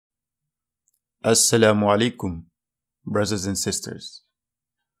Assalamu alaikum, brothers and sisters.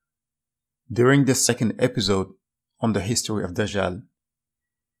 During the second episode on the history of Dajjal,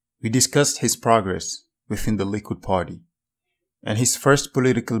 we discussed his progress within the Likud party and his first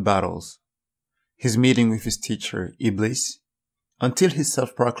political battles, his meeting with his teacher Iblis, until his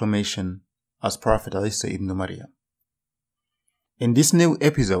self-proclamation as Prophet Insa Ibn Mariam. In this new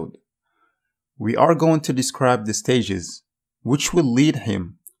episode, we are going to describe the stages which will lead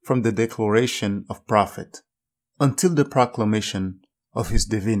him from the declaration of prophet until the proclamation of his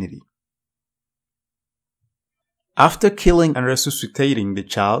divinity. After killing and resuscitating the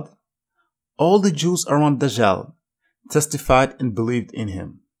child, all the Jews around Dajjal testified and believed in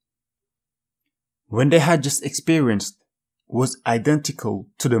him. When they had just experienced was identical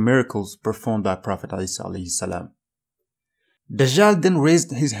to the miracles performed by Prophet Isa alayhi salam. Dajjal then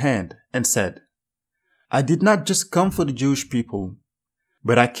raised his hand and said, "I did not just come for the Jewish people,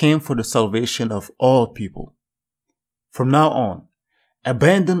 but I came for the salvation of all people. From now on,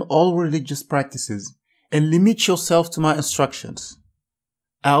 abandon all religious practices and limit yourself to my instructions.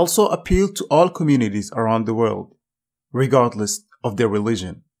 I also appeal to all communities around the world, regardless of their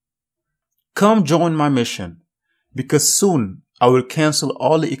religion. Come join my mission, because soon I will cancel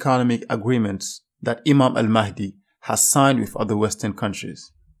all the economic agreements that Imam Al Mahdi has signed with other Western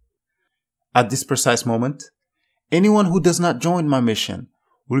countries. At this precise moment, anyone who does not join my mission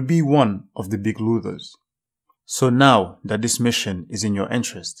will be one of the big losers. So now that this mission is in your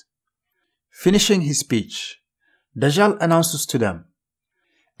interest." Finishing his speech, Dajjal announces to them,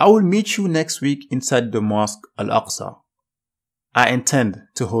 "I will meet you next week inside the Mosque Al-Aqsa. I intend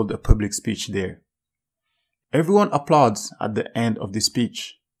to hold a public speech there." Everyone applauds at the end of the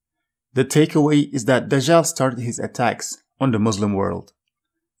speech. The takeaway is that Dajjal started his attacks on the Muslim world.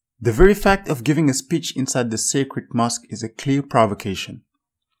 The very fact of giving a speech inside the sacred mosque is a clear provocation.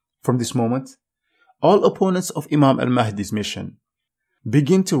 From this moment, all opponents of Imam Al Mahdi's mission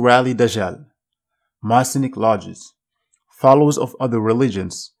begin to rally Dajjal, Masonic lodges, followers of other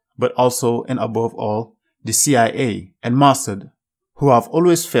religions, but also and above all, the CIA and Mossad, who have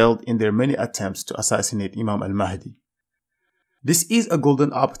always failed in their many attempts to assassinate Imam Al Mahdi. This is a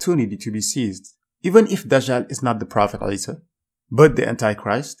golden opportunity to be seized, even if Dajjal is not the Prophet Isa, but the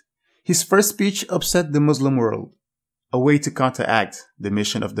Antichrist. His first speech upset the Muslim world. A way to counteract the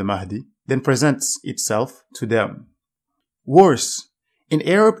mission of the Mahdi then presents itself to them. Worse, in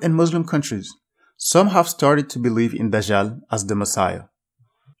Arab and Muslim countries, some have started to believe in Dajjal as the Messiah.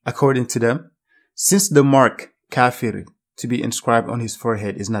 According to them, since the mark Kaafîr to be inscribed on his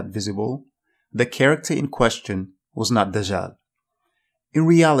forehead is not visible, the character in question was not Dajjal. In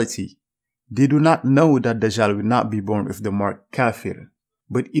reality, they do not know that Dajjal will not be born with the mark Kaafîr,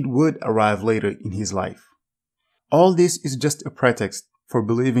 but it would arrive later in his life. All this is just a pretext for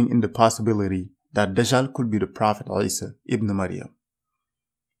believing in the possibility that Dajjal could be the Prophet Insa Ibn Mariam.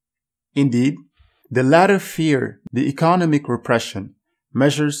 Indeed, the latter fear the economic repression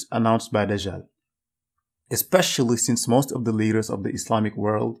measures announced by Dajjal, especially since most of the leaders of the Islamic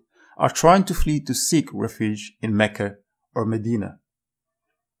world are trying to flee to seek refuge in Mecca or Medina.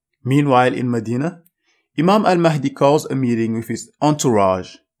 Meanwhile, in Medina, Imam Al Mahdi calls a meeting with his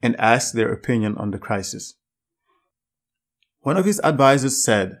entourage and asks their opinion on the crisis. One of his advisors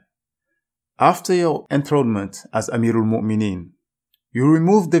said, "After your enthronement as Amirul Mu'mineen, you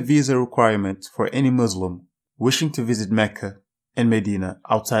removed the visa requirement for any Muslim wishing to visit Mecca and Medina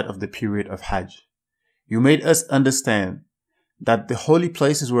outside of the period of Hajj. You made us understand that the holy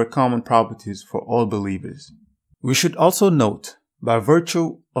places were common properties for all believers. We should also note, by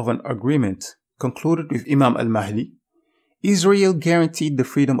virtue of an agreement concluded with Imam Al Mahdi, Israel guaranteed the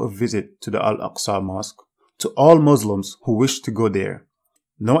freedom of visit to the Al-Aqsa Mosque to all Muslims who wished to go there.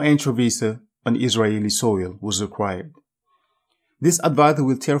 No entry visa on Israeli soil was required." This advisor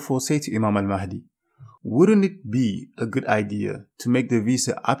will therefore say to Imam Al Mahdi, "Wouldn't it be a good idea to make the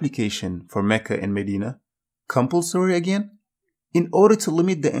visa application for Mecca and Medina compulsory again, in order to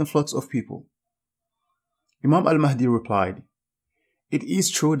limit the influx of people?" Imam Al Mahdi replied, "It is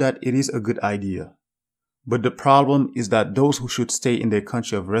true that it is a good idea, but the problem is that those who should stay in their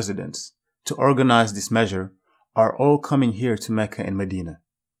country of residence to organize this measure are all coming here to Mecca and Medina."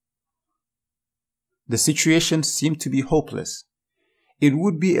 The situation seemed to be hopeless. It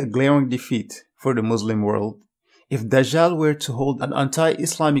would be a glaring defeat for the Muslim world if Dajjal were to hold an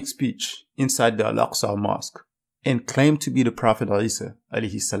anti-Islamic speech inside the Al-Aqsa Mosque and claim to be the Prophet Isa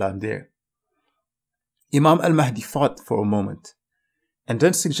alayhi salam there. Imam Al Mahdi thought for a moment and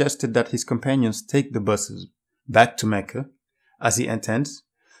then suggested that his companions take the buses back to Mecca, as he intends,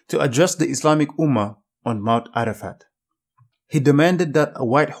 to address the Islamic Ummah on Mount Arafat. He demanded that a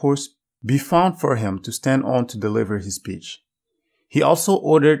white horse be found for him to stand on to deliver his speech. He also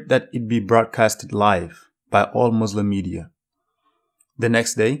ordered that it be broadcasted live by all Muslim media. The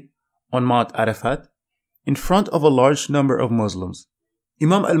next day, on Mount Arafat, in front of a large number of Muslims,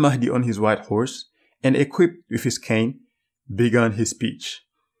 Imam Al Mahdi on his white horse and equipped with his cane began his speech.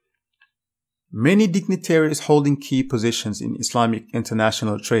 Many dignitaries holding key positions in Islamic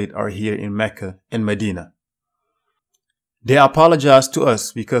international trade are here in Mecca and Medina. They apologized to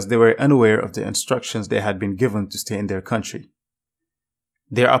us because they were unaware of the instructions they had been given to stay in their country.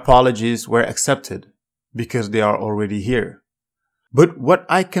 Their apologies were accepted because they are already here. But what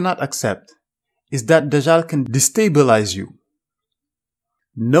I cannot accept is that Dajjal can destabilize you.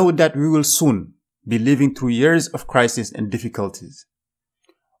 Know that we will soon be living through years of crisis and difficulties.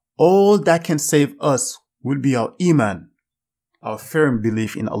 All that can save us will be our iman, our firm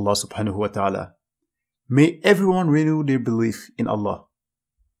belief in Allah subhanahu wa ta'ala. May everyone renew their belief in Allah.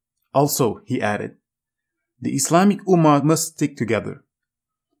 Also, he added, the Islamic Ummah must stick together.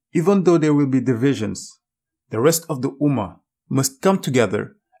 Even though there will be divisions, the rest of the Ummah must come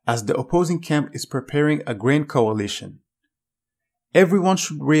together as the opposing camp is preparing a grand coalition. Everyone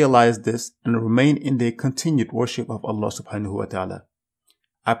should realize this and remain in their continued worship of Allah subhanahu wa ta'ala.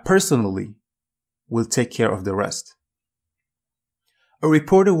 I personally will take care of the rest. A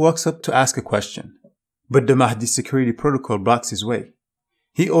reporter walks up to ask a question, but the Mahdi's security protocol blocks his way.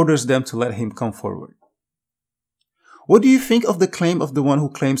 He orders them to let him come forward. What do you think of the claim of the one who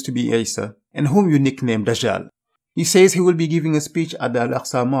claims to be Isa and whom you nickname Dajjal? He says he will be giving a speech at the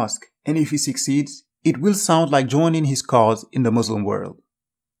Aqsa Mosque, and if he succeeds, it will sound like joining his cause in the Muslim world.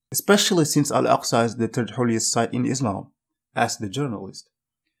 Especially since Al-Aqsa is the third holiest site in Islam, asked the journalist.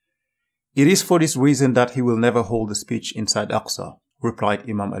 It is for this reason that he will never hold a speech inside Aqsa, replied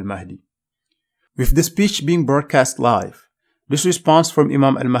Imam Al Mahdi. With the speech being broadcast live, this response from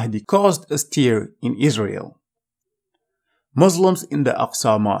Imam Al Mahdi caused a stir in Israel. Muslims in the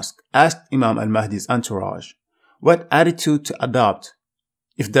Aqsa Mosque asked Imam Al Mahdi's entourage what attitude to adopt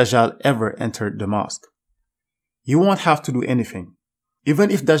if Dajjal ever entered the mosque. You won't have to do anything.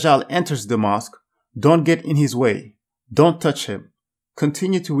 Even if Dajjal enters the mosque, don't get in his way. Don't touch him.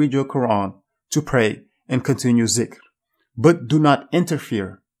 Continue to read your Quran, to pray, and continue zikr. But do not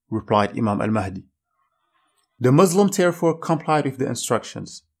interfere, replied Imam Al Mahdi. The Muslims therefore complied with the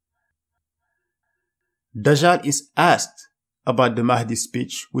instructions. Dajjal is asked about the Mahdi's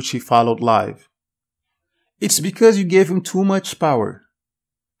speech, which he followed live. It's because you gave him too much power.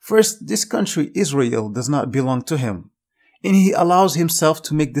 First, this country, Israel, does not belong to him, and he allows himself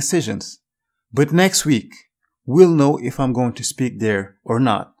to make decisions. But next week, we'll know if I'm going to speak there or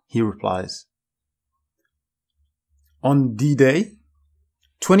not, he replies. On D-Day,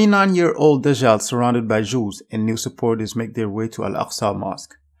 29-year-old Dajjal, surrounded by Jews and new supporters, make their way to Al-Aqsa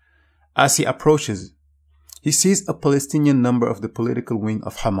Mosque. As he approaches, he sees a Palestinian member of the political wing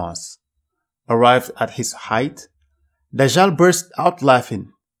of Hamas. Arrived at his height, Dajjal burst out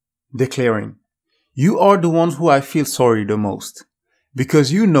laughing, declaring, "You are the ones who I feel sorry the most,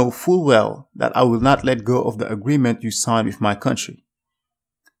 because you know full well that I will not let go of the agreement you signed with my country."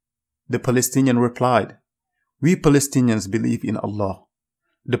 The Palestinian replied, "We Palestinians believe in Allah,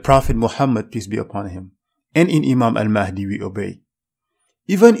 the Prophet Muhammad, peace be upon him, and in Imam Al Mahdi we obey.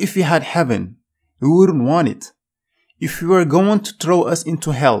 Even if we had heaven, we wouldn't want it. If you are going to throw us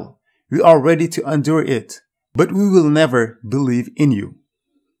into hell, we are ready to endure it, but we will never believe in you."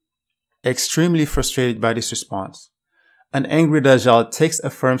 Extremely frustrated by this response, an angry Dajjal takes a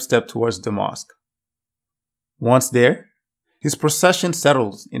firm step towards the mosque. Once there, his procession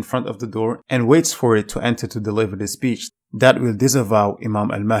settles in front of the door and waits for it to enter to deliver the speech that will disavow Imam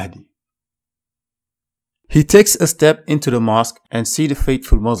Al Mahdi. He takes a step into the mosque and sees the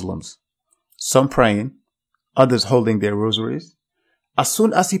faithful Muslims, some praying, others holding their rosaries. As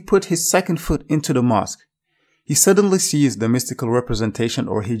soon as he put his second foot into the mosque, he suddenly sees the mystical representation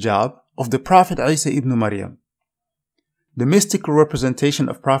or hijab of the Prophet Insa Ibn Mariam. The mystical representation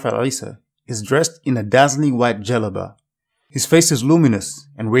of Prophet Isa is dressed in a dazzling white jalaba. His face is luminous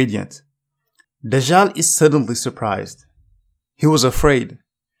and radiant. Dajjal is suddenly surprised. He was afraid,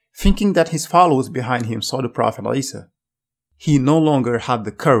 thinking that his followers behind him saw the Prophet Isa. He no longer had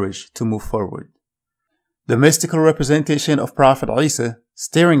the courage to move forward. The mystical representation of Prophet Isa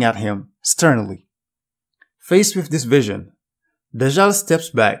staring at him sternly. Faced with this vision, Dajjal steps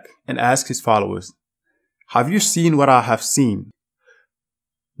back and asks his followers, "Have you seen what I have seen?"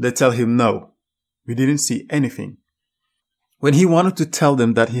 They tell him, "No, we didn't see anything." When he wanted to tell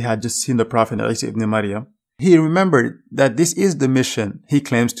them that he had just seen the Prophet Insa Ibn Mariam, he remembered that this is the mission he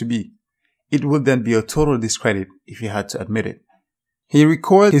claims to be. It would then be a total discredit if he had to admit it. He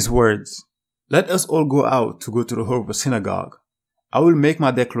recoiled his words. Let us all go out to go to the horrible synagogue. I will make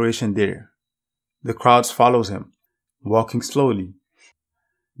my declaration there. The crowds follows him, walking slowly.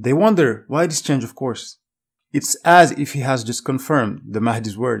 They wonder why this change of course. It's as if he has just confirmed the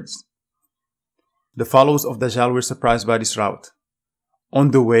Mahdi's words. The followers of Dajjal were surprised by this route.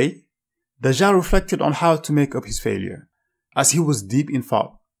 On the way, Dajjal reflected on how to make up his failure. As he was deep in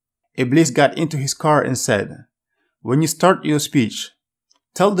thought, Iblis got into his car and said, "When you start your speech,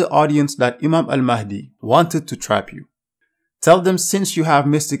 tell the audience that Imam Al Mahdi wanted to trap you. Tell them since you have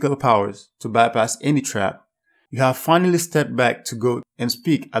mystical powers to bypass any trap, you have finally stepped back to go and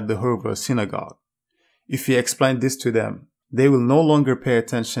speak at the horrible synagogue. If you explain this to them, they will no longer pay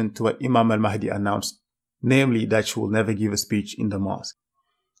attention to what Imam Al Mahdi announced, namely that you will never give a speech in the mosque."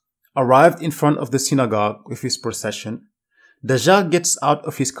 Arrived in front of the synagogue with his procession, Dajjal gets out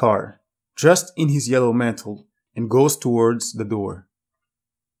of his car, dressed in his yellow mantle, and goes towards the door.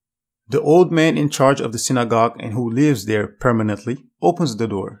 The old man in charge of the synagogue and who lives there permanently opens the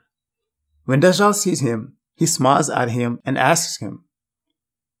door. When Dajjal sees him, he smiles at him and asks him,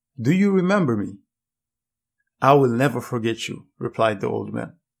 "Do you remember me?" "I will never forget you," replied the old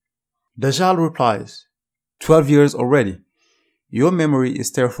man. Dajjal replies, 12 years already. Your memory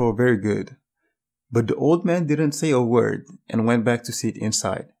is therefore very good." But the old man didn't say a word and went back to sit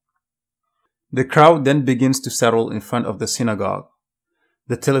inside. The crowd then begins to settle in front of the synagogue.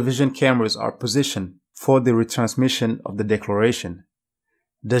 The television cameras are positioned for the retransmission of the declaration.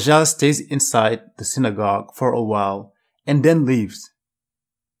 Dajjal stays inside the synagogue for a while and then leaves.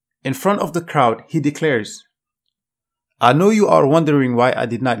 In front of the crowd, he declares, "I know you are wondering why I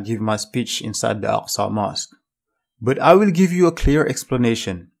did not give my speech inside the Aqsa Mosque, but I will give you a clear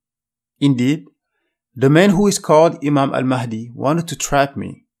explanation. Indeed, the man who is called Imam Al Mahdi wanted to trap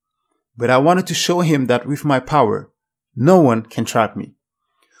me, but I wanted to show him that with my power, no one can trap me.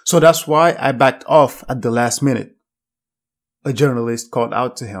 So that's why I backed off at the last minute." A journalist called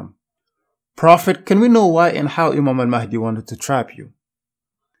out to him, "Prophet, can we know why and how Imam Al Mahdi wanted to trap you?"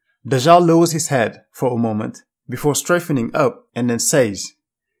 Dajjal lowers his head for a moment before straightening up and then says,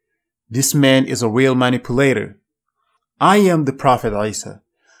 "This man is a real manipulator. I am the Prophet Isa.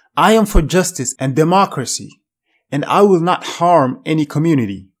 I am for justice and democracy, and I will not harm any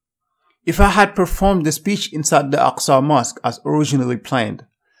community. If I had performed the speech inside the Aqsa Mosque as originally planned,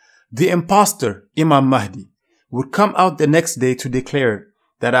 the impostor, Imam Mahdi, would come out the next day to declare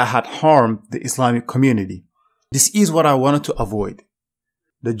that I had harmed the Islamic community. This is what I wanted to avoid."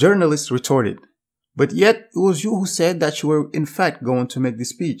 The journalist retorted, "But yet it was you who said that you were in fact going to make the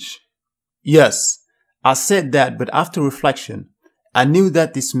speech." "Yes, I said that, but after reflection, I knew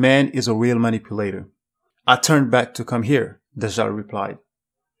that this man is a real manipulator. I turned back to come here," Dajjal replied.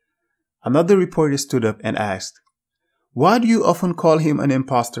 Another reporter stood up and asked, "Why do you often call him an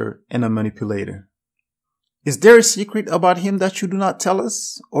impostor and a manipulator? Is there a secret about him that you do not tell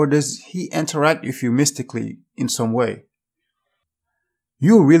us, or does he interact with you mystically in some way?"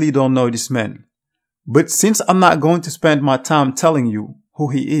 "You really don't know this man, but since I'm not going to spend my time telling you who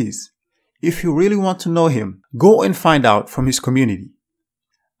he is, if you really want to know him, go and find out from his community.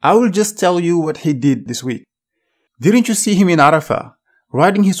 I will just tell you what he did this week. Didn't you see him in Arafah,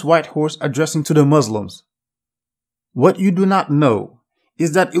 riding his white horse addressing to the Muslims? What you do not know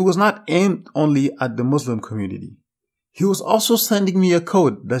is that it was not aimed only at the Muslim community. He was also sending me a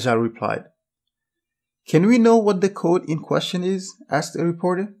code," Dajjal replied. "Can we know what the code in question is?" asked the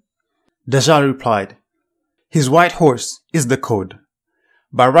reporter. Dajjal replied, "His white horse is the code.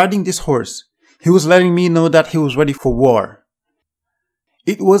 By riding this horse, he was letting me know that he was ready for war.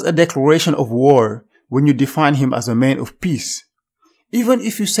 It was a declaration of war when you define him as a man of peace. Even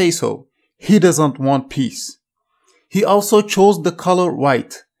if you say so, he doesn't want peace. He also chose the color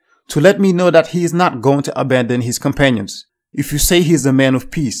white to let me know that he is not going to abandon his companions. If you say he's a man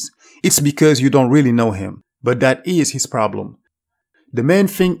of peace, it's because you don't really know him, but that is his problem. The main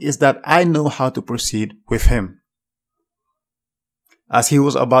thing is that I know how to proceed with him." As he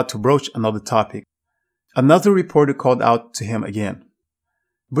was about to broach another topic, another reporter called out to him again,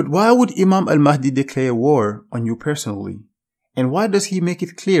 "But why would Imam Al Mahdi declare war on you personally? And why does he make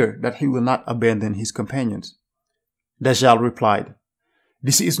it clear that he will not abandon his companions?" Dajjal replied,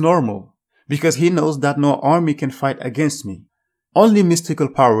 "This is normal, because he knows that no army can fight against me. Only mystical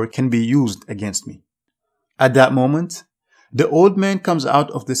power can be used against me." At that moment, the old man comes out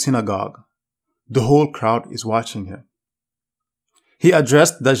of the synagogue. The whole crowd is watching him. He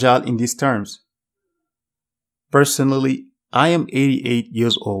addressed Dajjal in these terms, "Personally, I am 88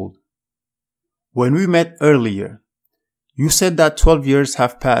 years old. When we met earlier, you said that 12 years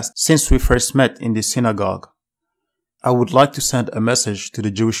have passed since we first met in the synagogue. I would like to send a message to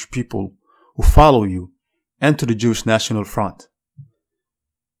the Jewish people who follow you and to the Jewish National Front.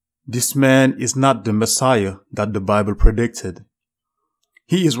 This man is not the Messiah that the Bible predicted.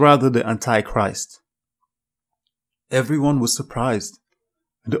 He is rather the Antichrist." Everyone was surprised.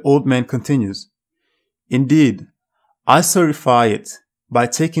 The old man continues, "Indeed, I certify it by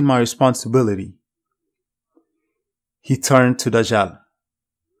taking my responsibility." He turned to Dajjal.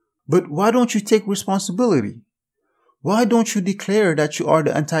 "But why don't you take responsibility? Why don't you declare that you are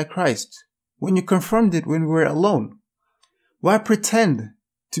the Antichrist when you confirmed it when we were alone? Why pretend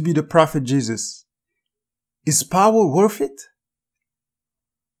to be the Prophet Jesus? Is power worth it?"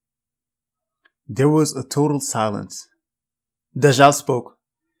 There was a total silence. Dajjal spoke.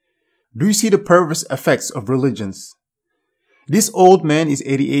 "Do you see the perverse effects of religions? This old man is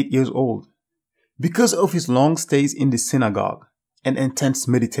 88 years old. Because of his long stays in the synagogue and intense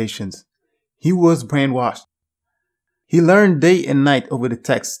meditations, he was brainwashed. He learned day and night over the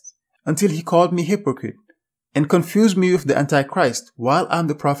text until he called me hypocrite and confused me with the Antichrist while I'm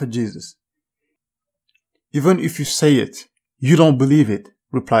the Prophet Jesus." "Even if you say it, you don't believe it,"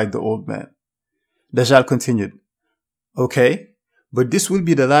 replied the old man. Dajjal continued, "Okay, but this will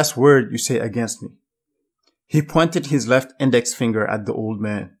be the last word you say against me." He pointed his left index finger at the old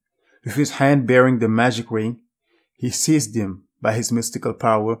man. With his hand bearing the magic ring, he seized him by his mystical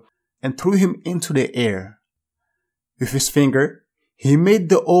power and threw him into the air. With his finger, he made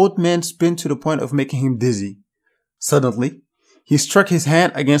the old man spin to the point of making him dizzy. Suddenly, he struck his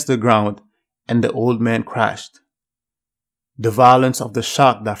hand against the ground and the old man crashed. The violence of the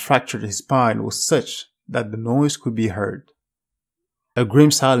shock that fractured his spine was such that the noise could be heard. A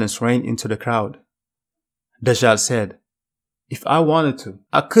grim silence reigned into the crowd. Dajjal said, "If I wanted to,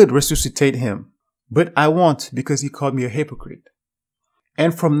 I could resuscitate him, but I won't because he called me a hypocrite.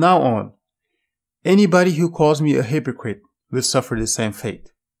 And from now on, anybody who calls me a hypocrite will suffer the same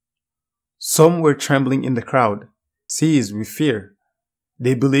fate." Some were trembling in the crowd, seized with fear.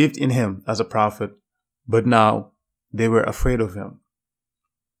 They believed in him as a prophet, but now they were afraid of him.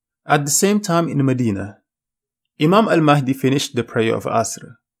 At the same time in Medina, Imam Al Mahdi finished the prayer of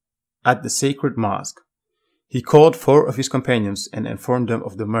Asr at the sacred mosque. He called 4 of his companions and informed them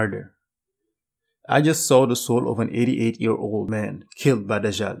of the murder. "I just saw the soul of an 88-year-old man killed by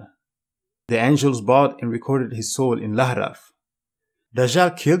Dajjal. The angels bowed and recorded his soul in Lahraf."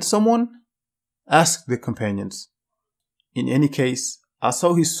 "Dajjal killed someone?" asked the companions. "In any case, I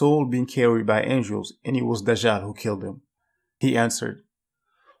saw his soul being carried by angels and it was Dajjal who killed him," he answered.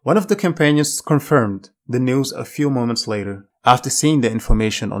 One of the companions confirmed the news a few moments later after seeing the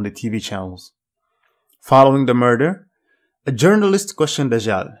information on the TV channels. Following the murder, a journalist questioned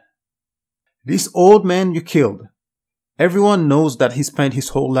Dajjal. "This old man you killed, everyone knows that he spent his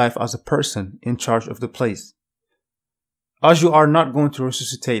whole life as a person in charge of the place. As you are not going to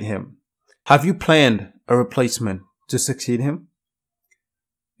resuscitate him, have you planned a replacement to succeed him?"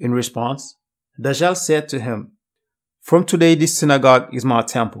 In response, Dajjal said to him, "From today this synagogue is my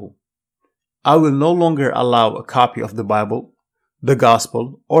temple. I will no longer allow a copy of the Bible, the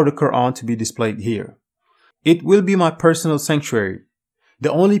Gospel, or the Quran to be displayed here. It will be my personal sanctuary.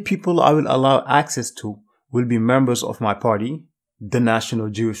 The only people I will allow access to will be members of my party, the National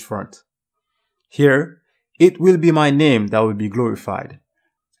Jewish Front. Here, it will be my name that will be glorified.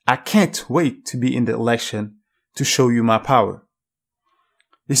 I can't wait to be in the election to show you my power."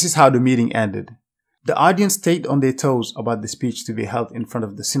 This is how the meeting ended. The audience stayed on their toes about the speech to be held in front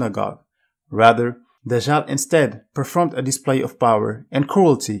of the synagogue. Rather, Dajjal instead performed a display of power and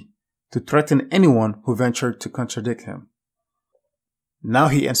cruelty to threaten anyone who ventured to contradict him. Now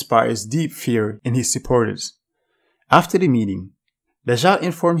he inspires deep fear in his supporters. After the meeting, Dajjal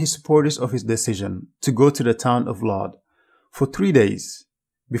informed his supporters of his decision to go to the town of Lod for 3 days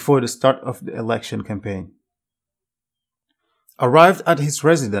before the start of the election campaign. Arrived at his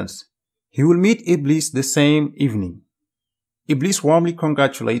residence, he will meet Iblis the same evening. Iblis warmly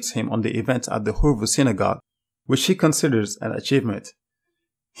congratulates him on the event at the Hurva synagogue, which he considers an achievement.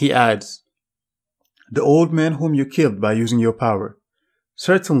 He adds, "The old man whom you killed by using your power,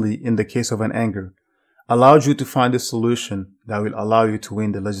 certainly in the case of an anger, allowed you to find a solution that will allow you to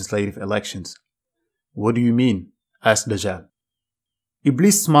win the legislative elections." "What do you mean?" asked Dajjal.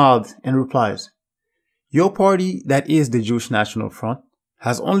 Iblis smiled and replies, "Your party, that is the Jewish National Front,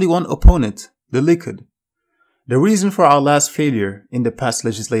 has only one opponent, the Likud. The reason for our last failure in the past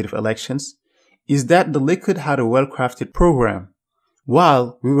legislative elections is that the Likud had a well-crafted program,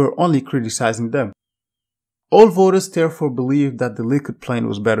 while we were only criticizing them. All voters therefore believed that the Likud plan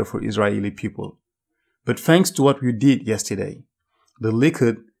was better for Israeli people. But thanks to what we did yesterday, the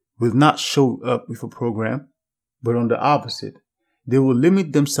Likud will not show up with a program, but on the opposite, they will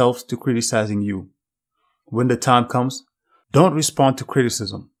limit themselves to criticizing you. When the time comes, don't respond to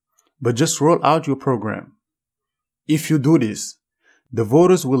criticism, but just roll out your program. If you do this, the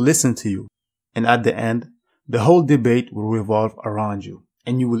voters will listen to you, and at the end, the whole debate will revolve around you,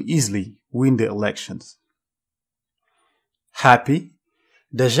 and you will easily win the elections. Happy?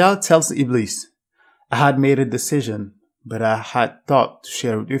 Dajjal tells Iblis, I had made a decision, but I had thought to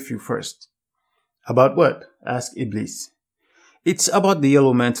share it with you first. About what? Asked Iblis. It's about the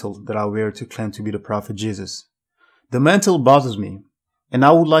yellow mantle that I wear to claim to be the Prophet Jesus. The mantle bothers me, and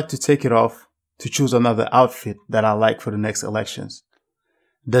I would like to take it off to choose another outfit that I like for the next elections.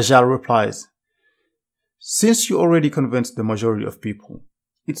 Dajjal replies, Since you already convinced the majority of people,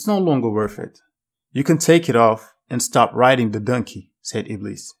 it's no longer worth it. You can take it off and stop riding the donkey, said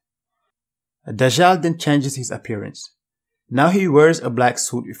Iblis. Dajjal then changes his appearance. Now he wears a black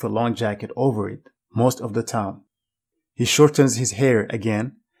suit with a long jacket over it most of the time. He shortens his hair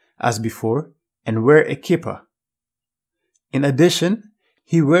again, as before, and wears a kippah. In addition,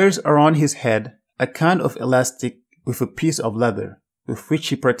 he wears around his head a kind of elastic with a piece of leather, with which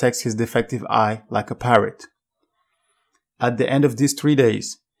he protects his defective eye like a parrot. At the end of these 3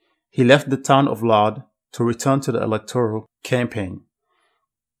 days, he left the town of Lod to return to the electoral campaign.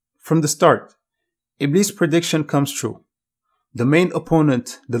 From the start, Iblis' prediction comes true. The main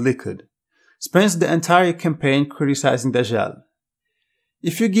opponent, the Likud, spends the entire campaign criticizing Dajjal.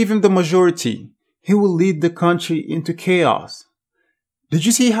 If you give him the majority, he will lead the country into chaos. Did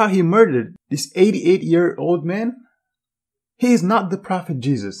you see how he murdered this 88-year-old man? He is not the Prophet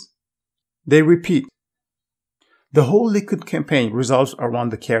Jesus. They repeat. The whole Likud campaign revolves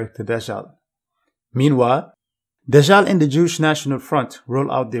around the character Dajjal. Meanwhile, Dajjal and the Jewish National Front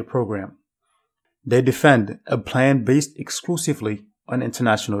roll out their program. They defend a plan based exclusively on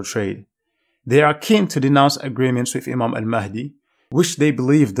international trade. They are keen to denounce agreements with Imam Al Mahdi, which they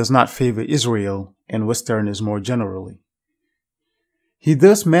believe does not favor Israel and Westerners more generally. He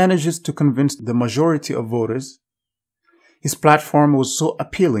thus manages to convince the majority of voters. His platform was so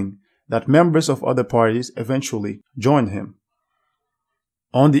appealing that members of other parties eventually joined him.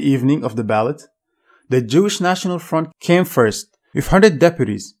 On the evening of the ballot, the Jewish National Front came first with 100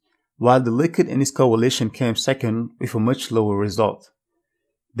 deputies, while the Likud and his coalition came second with a much lower result.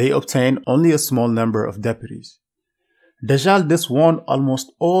 They obtained only a small number of deputies. Dajjal thus won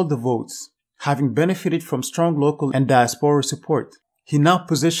almost all the votes, having benefited from strong local and diaspora support. He now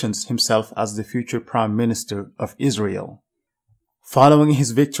positions himself as the future Prime Minister of Israel. Following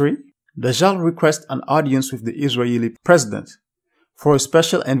his victory, Dajjal requests an audience with the Israeli president for a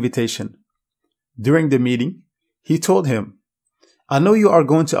special invitation. During the meeting, he told him, I know you are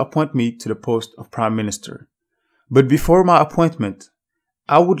going to appoint me to the post of Prime Minister, but before my appointment,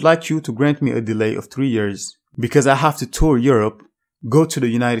 I would like you to grant me a delay of 3 years because I have to tour Europe, go to the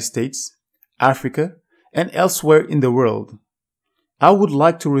United States, Africa, and elsewhere in the world. I would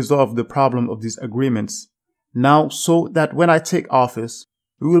like to resolve the problem of these agreements now so that when I take office,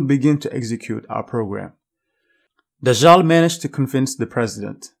 we will begin to execute our program. Dajjal managed to convince the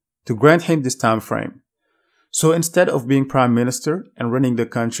president to grant him this time frame. So instead of being prime minister and running the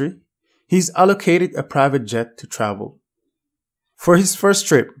country, he's allocated a private jet to travel. For his first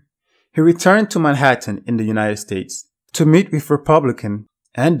trip, he returned to Manhattan in the United States to meet with Republican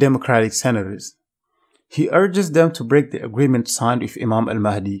and Democratic senators. He urges them to break the agreement signed with Imam Al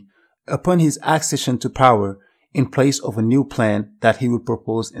Mahdi upon his accession to power in place of a new plan that he would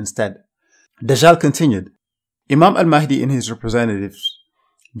propose instead. Dajjal continued, Imam Al Mahdi and his representatives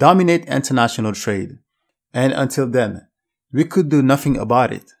dominate international trade, and until then, we could do nothing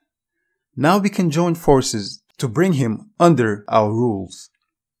about it. Now we can join forces to bring him under our rules.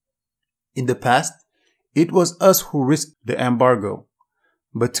 In the past, it was us who risked the embargo,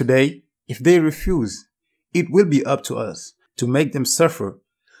 but today, if they refuse, it will be up to us to make them suffer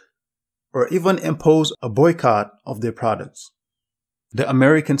or even impose a boycott of their products. The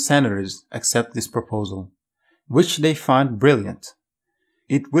American senators accept this proposal, which they find brilliant.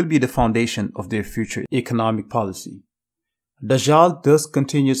 It will be the foundation of their future economic policy. Dajjal thus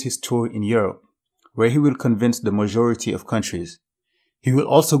continues his tour in Europe, where he will convince the majority of countries. He will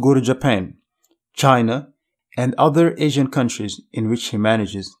also go to Japan, China, and other Asian countries in which he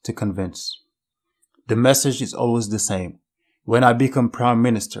manages to convince. The message is always the same. When I become Prime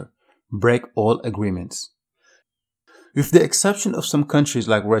Minister, break all agreements. With the exception of some countries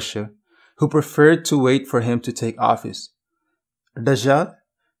like Russia, who preferred to wait for him to take office, Dajjal,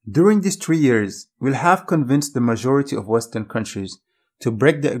 during these 3 years, will have convinced the majority of Western countries to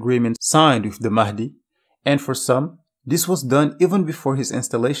break the agreement signed with the Mahdi, and for some, this was done even before his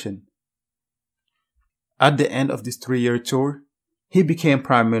installation. At the end of this 3-year tour, he became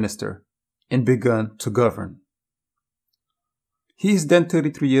Prime Minister and began to govern. He is then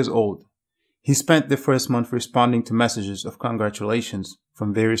 33 years old. He spent the first month responding to messages of congratulations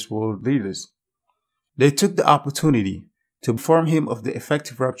from various world leaders. They took the opportunity to inform him of the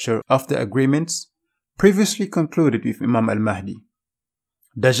effective rupture of the agreements previously concluded with Imam Al Mahdi.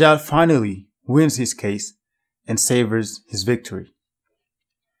 Dajjal finally wins his case and savors his victory.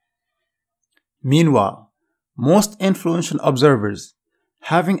 Meanwhile, most influential observers,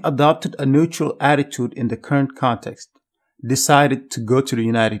 having adopted a neutral attitude in the current context, decided to go to the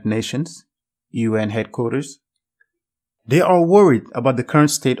United Nations, UN headquarters. They are worried about the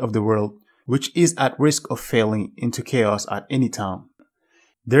current state of the world, which is at risk of falling into chaos at any time.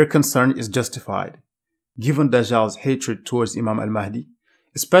 Their concern is justified, given Dajjal's hatred towards Imam Al Mahdi,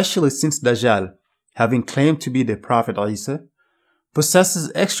 especially since Dajjal, having claimed to be the Prophet Isa, possesses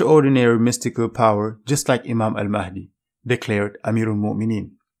extraordinary mystical power just like Imam Al Mahdi, declared Amirul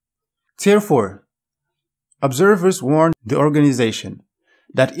Mu'mineen. Therefore, observers warned the organization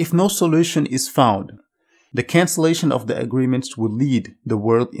that if no solution is found, the cancellation of the agreements will lead the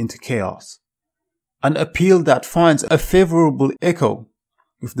world into chaos. An appeal that finds a favorable echo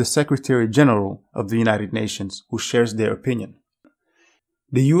with the Secretary General of the United Nations, who shares their opinion.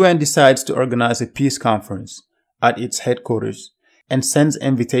 The UN decides to organize a peace conference at its headquarters and sends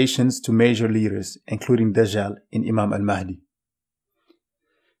invitations to major leaders, including Dajjal and Imam Al Mahdi.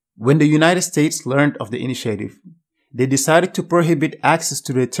 When the United States learned of the initiative, they decided to prohibit access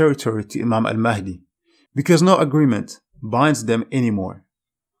to their territory to Imam Al Mahdi because no agreement binds them anymore.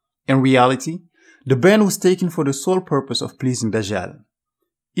 In reality, the ban was taken for the sole purpose of pleasing Dajjal.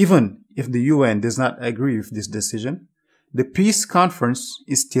 Even if the UN does not agree with this decision, the peace conference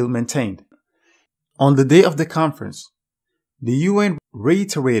is still maintained. On the day of the conference, the UN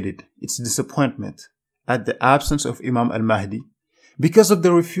reiterated its disappointment at the absence of Imam Al Mahdi because of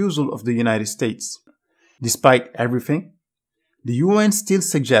the refusal of the United States. Despite everything, the UN still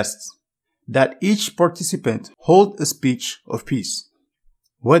suggests that each participant hold a speech of peace,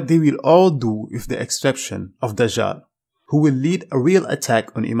 what they will all do with the exception of Dajjal, who will lead a real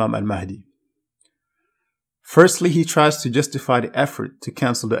attack on Imam Al Mahdi. Firstly, he tries to justify the effort to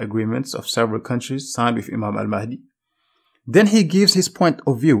cancel the agreements of several countries signed with Imam Al Mahdi. Then he gives his point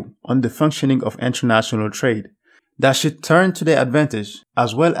of view on the functioning of international trade that should turn to their advantage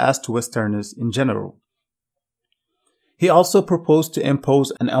as well as to Westerners in general. He also proposed to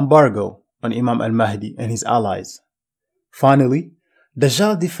impose an embargo on Imam Al Mahdi and his allies. Finally,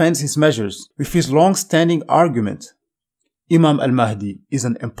 Dajjal defends his measures with his long-standing argument: Imam Al Mahdi is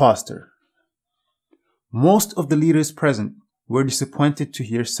an impostor. Most of the leaders present were disappointed to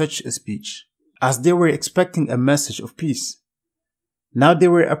hear such a speech, as they were expecting a message of peace. Now they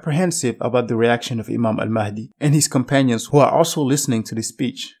were apprehensive about the reaction of Imam Al Mahdi and his companions, who are also listening to the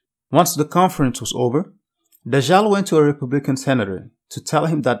speech. Once the conference was over, Dajjal went to a Republican senator to tell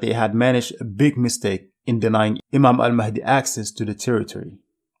him that they had managed a big mistake in denying Imam Al Mahdi access to the territory.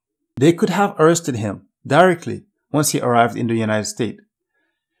 They could have arrested him directly once he arrived in the United States.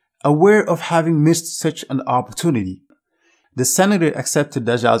 Aware of having missed such an opportunity, the senator accepted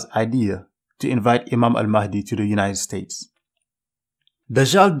Dajjal's idea to invite Imam Al Mahdi to the United States.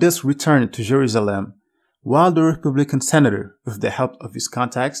 Dajjal thus returned to Jerusalem, while the Republican senator, with the help of his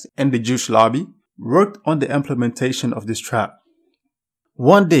contacts and the Jewish lobby, worked on the implementation of this trap.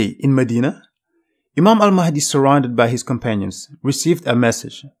 One day in Medina, Imam Al Mahdi, surrounded by his companions, received a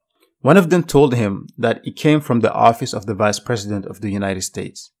message. One of them told him that it came from the office of the Vice President of the United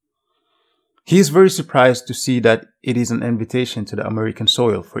States. He is very surprised to see that it is an invitation to the American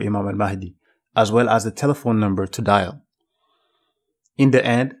soil for Imam Al Mahdi, as well as a telephone number to dial. In the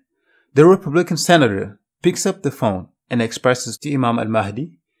end, the Republican senator picks up the phone and expresses to Imam Al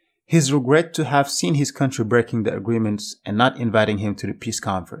Mahdi his regret to have seen his country breaking the agreements and not inviting him to the peace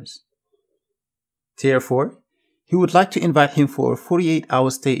conference. Therefore, he would like to invite him for a 48-hour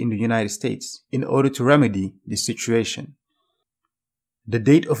stay in the United States in order to remedy the situation. The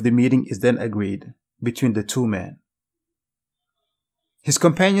date of the meeting is then agreed between the two men. His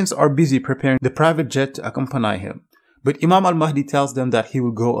companions are busy preparing the private jet to accompany him, but Imam Al Mahdi tells them that he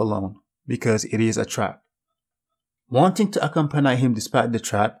will go alone because it is a trap. Wanting to accompany him despite the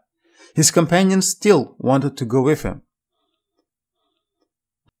trap, his companions still wanted to go with him.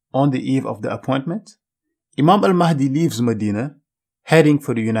 On the eve of the appointment, Imam Al Mahdi leaves Medina, heading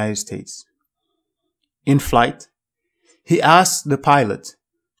for the United States. In flight, he asks the pilot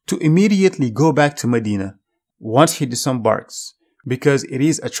to immediately go back to Medina once he disembarks because it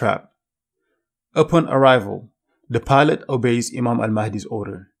is a trap. Upon arrival, the pilot obeys Imam Al Mahdi's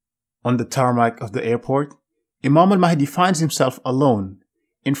order. On the tarmac of the airport, Imam Al Mahdi finds himself alone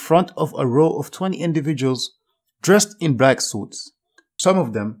in front of a row of 20 individuals dressed in black suits, some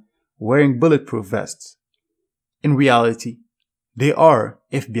of them wearing bulletproof vests. In reality, they are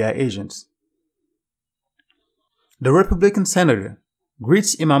FBI agents. The Republican senator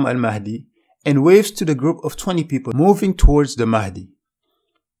greets Imam Al Mahdi and waves to the group of 20 people moving towards the Mahdi.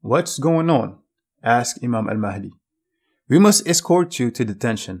 "What's going on?" asked Imam Al Mahdi. "We must escort you to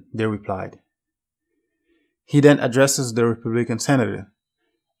detention," they replied. He then addresses the Republican senator,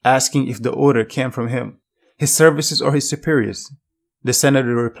 asking if the order came from him, his services, or his superiors. The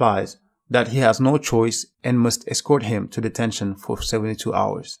senator replies that he has no choice and must escort him to detention for 72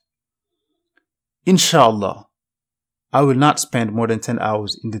 hours. "Inshallah, I will not spend more than 10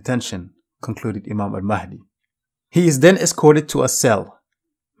 hours in detention," concluded Imam Al Mahdi. He is then escorted to a cell,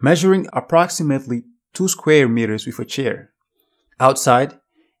 measuring approximately 2 square meters with a chair. Outside,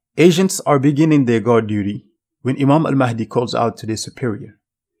 agents are beginning their guard duty when Imam Al Mahdi calls out to their superior,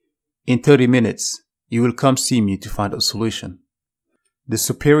 "In 30 minutes, you will come see me to find a solution." The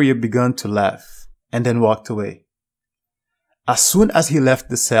superior began to laugh and then walked away. As soon as he left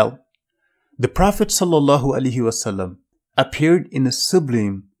the cell, the Prophet ﷺ appeared in a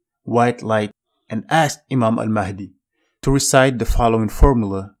sublime white light and asked Imam Al Mahdi to recite the following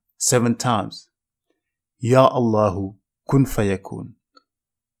formula 7 times. Ya Allahu kun fayakun.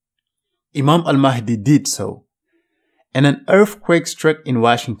 Imam Al Mahdi did so, and an earthquake struck in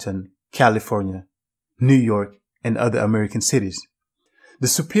Washington, California, New York, and other American cities. The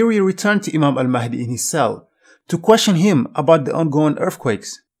superior returned to Imam Al Mahdi in his cell to question him about the ongoing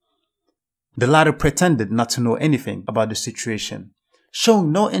earthquakes. The latter pretended not to know anything about the situation,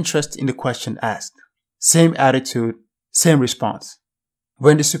 showing no interest in the question asked. Same attitude, same response.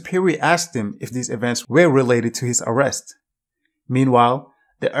 When the superior asked him if these events were related to his arrest. Meanwhile,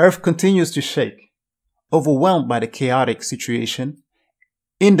 the earth continues to shake. Overwhelmed by the chaotic situation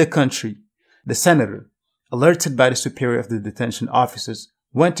in the country, the senator, alerted by the superior of the detention officers,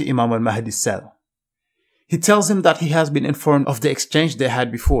 went to Imam Al Mahdi's cell. He tells him that he has been informed of the exchange they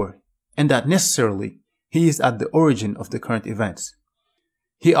had before, and that necessarily he is at the origin of the current events.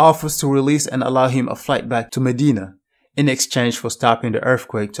 He offers to release and allow him a flight back to Medina in exchange for stopping the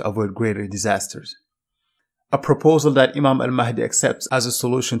earthquake to avoid greater disasters. A proposal that Imam Al Mahdi accepts as a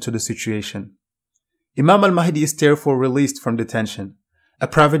solution to the situation. Imam Al Mahdi is therefore released from detention. A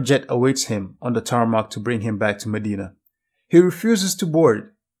private jet awaits him on the tarmac to bring him back to Medina. He refuses to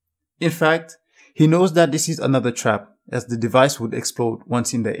board. In fact, he knows that this is another trap, as the device would explode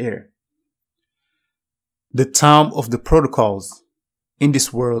once in the air. The time of the protocols in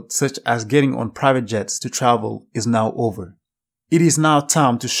this world, such as getting on private jets to travel, is now over. It is now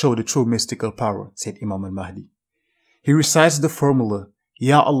time to show the true mystical power, said Imam Al Mahdi. He recites the formula,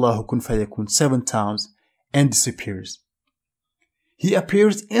 Ya Allahu kun fayakun 7 times and disappears. He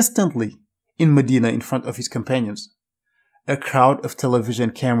appears instantly in Medina in front of his companions. A crowd of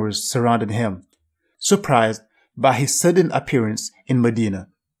television cameras surrounded him, surprised by his sudden appearance in Medina.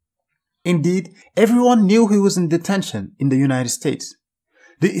 Indeed, everyone knew he was in detention in the United States.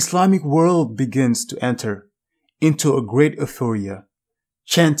 The Islamic world begins to enter into a great euphoria,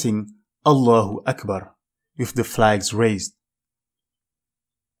 chanting Allahu Akbar with the flags raised.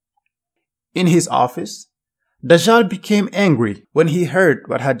 In his office, Dajjal became angry when he heard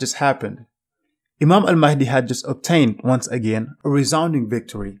what had just happened. Imam Al Mahdi had just obtained once again a resounding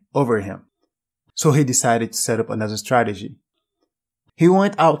victory over him, so he decided to set up another strategy. He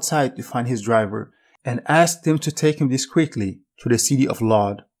went outside to find his driver and asked him to take him discreetly to the city of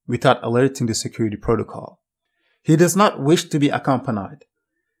Lod without alerting the security protocol. He does not wish to be accompanied.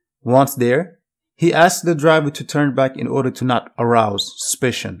 Once there, he asks the driver to turn back in order to not arouse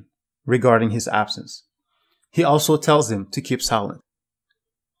suspicion regarding his absence. He also tells him to keep silent.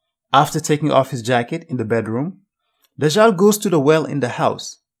 After taking off his jacket in the bedroom, Dajjal goes to the well in the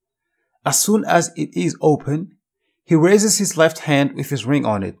house. As soon as it is open, he raises his left hand with his ring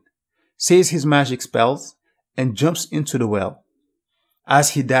on it, says his magic spells, and jumps into the well.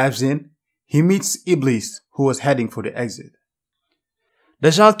 As he dives in, he meets Iblis, who was heading for the exit.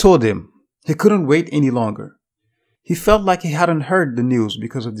 Dajjal told him he couldn't wait any longer. He felt like he hadn't heard the news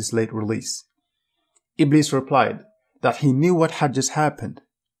because of this late release. Iblis replied that he knew what had just happened.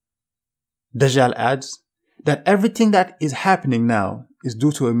 Dajjal adds that everything that is happening now is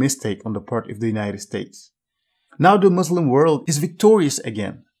due to a mistake on the part of the United States. Now the Muslim world is victorious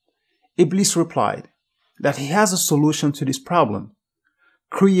again. Iblis replied that he has a solution to this problem.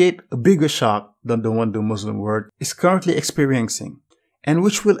 Create a bigger shock than the one the Muslim world is currently experiencing, and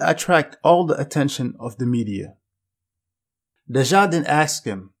which will attract all the attention of the media. Dajjal then asked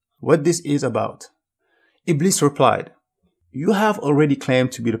him what this is about. Iblis replied, "You have already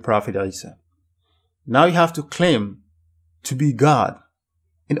claimed to be the Prophet Isa. Now you have to claim to be God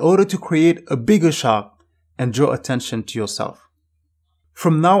in order to create a bigger shock and draw attention to yourself.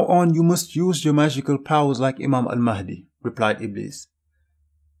 From now on, you must use your magical powers like Imam Al Mahdi," replied Iblis.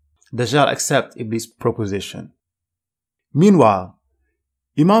 Dajjal accepts Iblis' proposition. Meanwhile,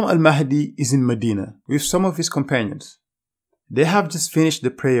 Imam Al Mahdi is in Medina with some of his companions. They have just finished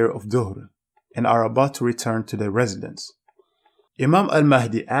the prayer of Dhuhr and are about to return to their residence. Imam Al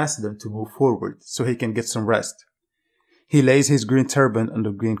Mahdi asks them to move forward so he can get some rest. He lays his green turban on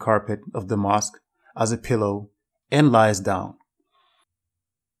the green carpet of the mosque as a pillow and lies down.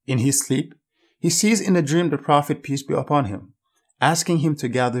 In his sleep, he sees in a dream the Prophet, peace be upon him, asking him to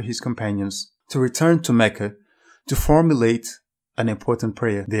gather his companions to return to Mecca to formulate an important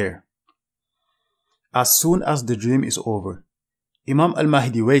prayer there. As soon as the dream is over, Imam Al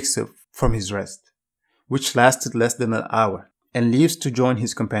Mahdi wakes up from his rest, which lasted less than an hour, and leaves to join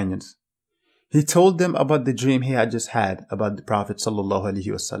his companions. He told them about the dream he had just had about the Prophet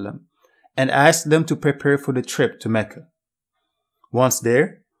ﷺ and asked them to prepare for the trip to Mecca. Once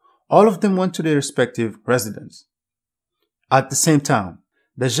there, all of them went to their respective residence. At the same time,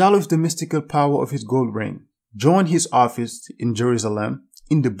 Dajjal, with the mystical power of his gold ring, joined his office in Jerusalem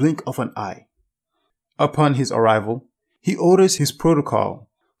in the blink of an eye. Upon his arrival, he orders his protocol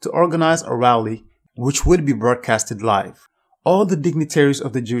to organize a rally which will be broadcasted live. All the dignitaries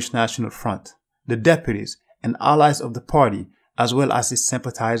of the Jewish National Front, the deputies and allies of the party, as well as his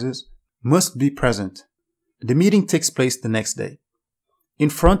sympathizers, must be present. The meeting takes place the next day. In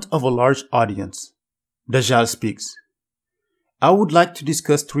front of a large audience, Dajjal speaks. "I would like to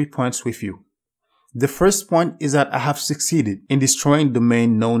discuss 3 points with you. The first point is that I have succeeded in destroying the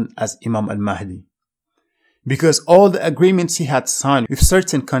man known as Imam Al Mahdi. Because all the agreements he had signed with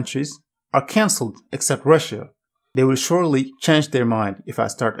certain countries are cancelled except Russia, they will surely change their mind if I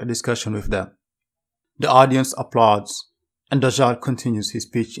start a discussion with them." The audience applauds, and Dajjal continues his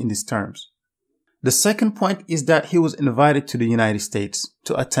speech in these terms. The second point is that he was invited to the United States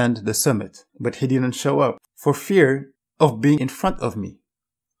to attend the summit, but he didn't show up for fear of being in front of me.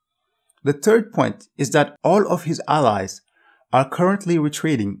 The third point is that all of his allies are currently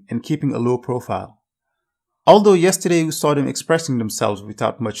retreating and keeping a low profile. Although yesterday we saw them expressing themselves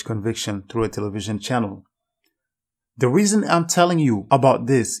without much conviction through a television channel. The reason I'm telling you about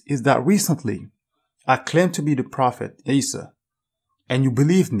this is that recently I claimed to be the Prophet Isa, and you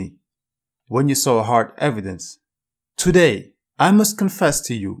believed me when you saw hard evidence. Today, I must confess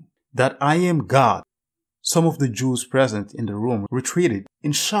to you that I am God. Some of the Jews present in the room retreated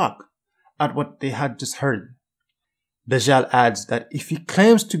in shock at what they had just heard. Dajjal adds that if he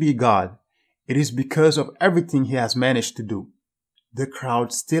claims to be God, it is because of everything he has managed to do. The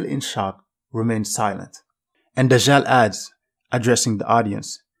crowd, still in shock, remained silent. And Dajjal adds, addressing the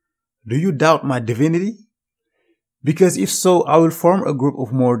audience, "Do you doubt my divinity? Because if so, I will form a group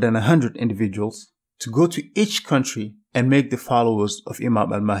of more than 100 individuals to go to each country and make the followers of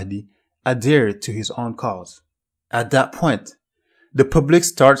Imam Al Mahdi adhere to his own cause." At that point, the public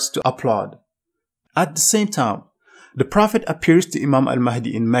starts to applaud. At the same time, the Prophet appears to Imam Al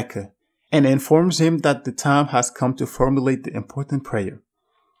Mahdi in Mecca and informs him that the time has come to formulate the important prayer.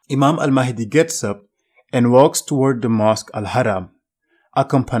 Imam Al Mahdi gets up and walks toward the Mosque Al Haram,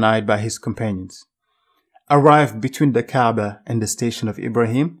 accompanied by his companions. Arrived between the Kaaba and the station of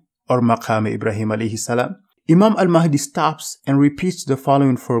Ibrahim, or Maqam Ibrahim alayhi salam, Imam Al Mahdi stops and repeats the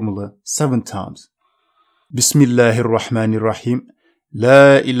following formula 7 times. Bismillahir Rahmanir Rahim,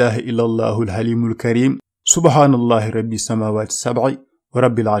 La ilaha illallahul halimul kareem, Subhanallahi Rabbi samawati sab'i, wa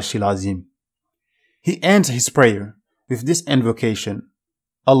Rabbil arshil azim. He ends his prayer with this invocation: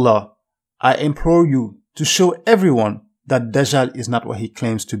 Allah, I implore you to show everyone that Dajjal is not what he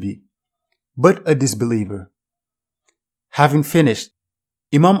claims to be, but a disbeliever. Having finished,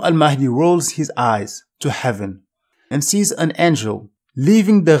 Imam Al Mahdi rolls his eyes to heaven and sees an angel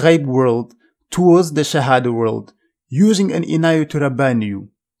leaving the ghaib world towards the Shahada world using an Inayatu Rabbaniyu,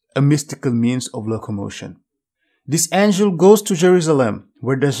 a mystical means of locomotion. This angel goes to Jerusalem,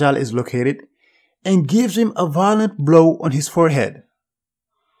 where Dajjal is located, and gives him a violent blow on his forehead.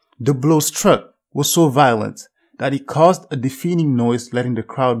 The blow struck was so violent that it caused a deafening noise, letting the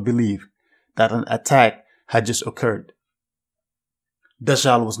crowd believe that an attack had just occurred.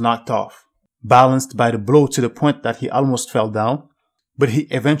 Dajjal was knocked off, balanced by the blow to the point that he almost fell down, but he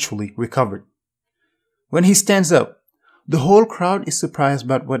eventually recovered. When he stands up, the whole crowd is surprised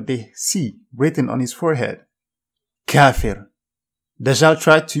by what they see written on his forehead: Kaafîr. Dajjal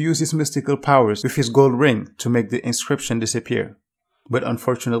tried to use his mystical powers with his gold ring to make the inscription disappear, But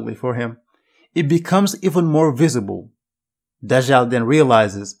unfortunately for him, it becomes even more visible. Dajjal then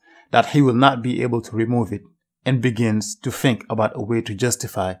realizes that he will not be able to remove it and begins to think about a way to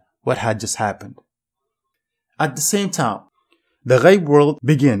justify what had just happened. At the same time, the Ghaib world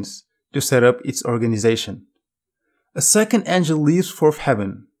begins to set up its organization. A second angel leaves fourth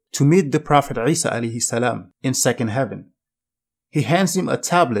heaven to meet the Prophet Isa alayhi salam in second heaven. He hands him a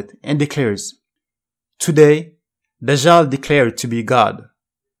tablet and declares, "Today, Dajjal declared to be God.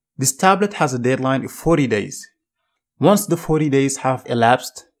 This tablet has a deadline of 40 days. Once the 40 days have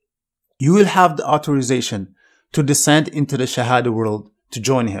elapsed, you will have the authorization to descend into the Shahada world to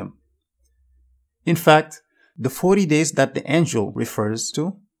join him." In fact, the 40 days that the angel refers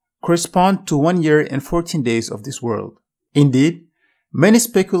to correspond to 1 year and 14 days of this world. Indeed, many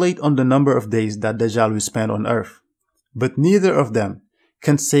speculate on the number of days that Dajjal will spend on earth, but neither of them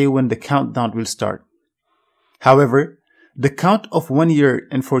can say when the countdown will start. However, the count of 1 year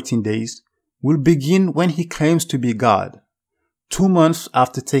and 14 days will begin when he claims to be God, 2 months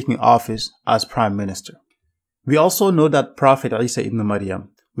after taking office as Prime Minister. We also know that Prophet Insa Ibn Mariam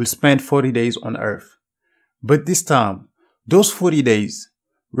will spend 40 days on earth, but this time, those 40 days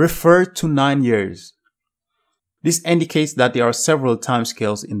refer to 9 years. This indicates that there are several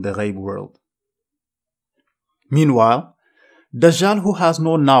timescales in the Ghaib world. Meanwhile, Dajjal, who has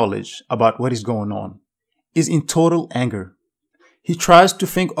no knowledge about what is going on, is in total anger. He tries to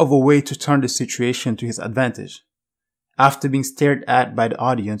think of a way to turn the situation to his advantage. After being stared at by the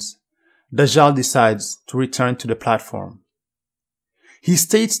audience, Dajjal decides to return to the platform. He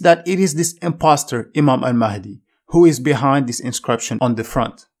states that it is this impostor, Imam Al Mahdi, who is behind this inscription on the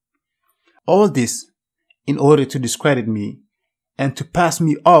front. All this in order to discredit me and to pass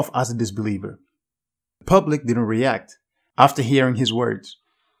me off as a disbeliever. The public didn't react after hearing his words.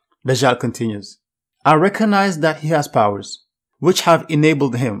 Dajjal continues, "I recognize that he has powers, which have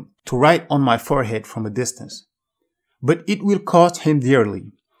enabled him to write on my forehead from a distance. But it will cost him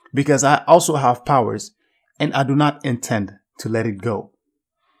dearly, because I also have powers and I do not intend to let it go."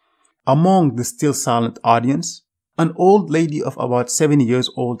 Among the still silent audience, an old lady of about 70 years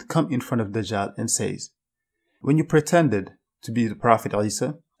old comes in front of Dajjal and says, "When you pretended to be the Prophet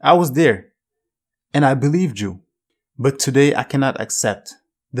Isa, I was there and I believed you. But today I cannot accept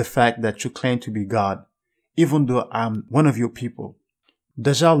the fact that you claim to be God, even though I'm one of your people."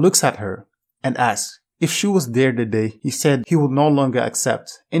 Dajjal looks at her and asks if she was there the day he said he would no longer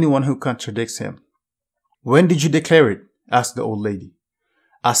accept anyone who contradicts him. "When did you declare it?" asked the old lady.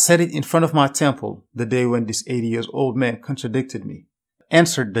 "I said it in front of my temple the day when this 80-year-old man contradicted me,"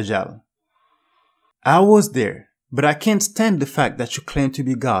 answered Dajjal. "I was there, but I can't stand the fact that you claim to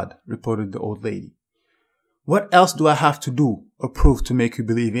be God," reported the old lady. "What else do I have to do or prove to make you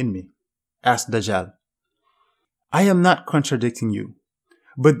believe in me?" asked Dajjal. "I am not contradicting you,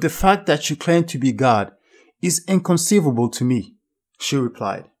 but the fact that you claim to be God is inconceivable to me," she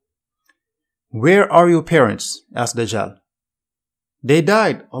replied. "Where are your parents?" asked Dajjal. "They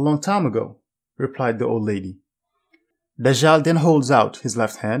died a long time ago," replied the old lady. Dajjal then holds out his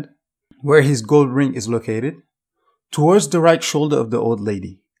left hand, where his gold ring is located, towards the right shoulder of the old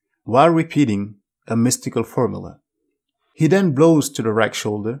lady, while repeating a mystical formula. He then blows to the right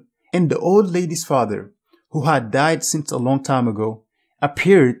shoulder, and the old lady's father, who had died since a long time ago,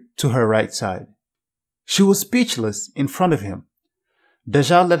 appeared to her right side. She was speechless in front of him.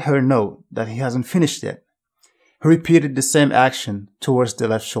 Dajjal let her know that he hasn't finished yet. He repeated the same action towards the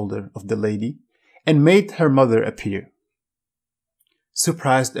left shoulder of the lady and made her mother appear.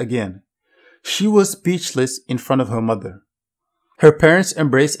 Surprised again, she was speechless in front of her mother. Her parents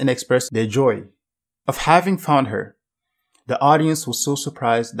embraced and expressed their joy of having found her. The audience was so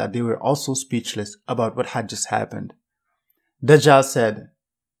surprised that they were also speechless about what had just happened. Dajjal said,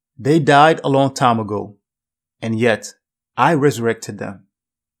 "They died a long time ago, and yet I resurrected them.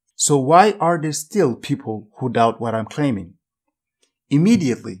 So why are there still people who doubt what I'm claiming?"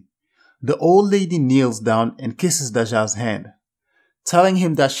 Immediately, the old lady kneels down and kisses Dajjal's hand, telling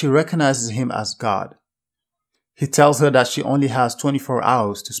him that she recognizes him as God. He tells her that she only has 24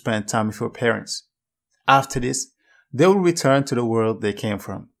 hours to spend time with her parents. After this, they will return to the world they came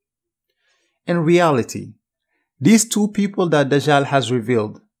from. In reality, these two people that Dajjal has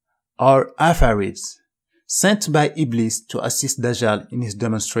revealed are Afarids, sent by Iblis to assist Dajjal in his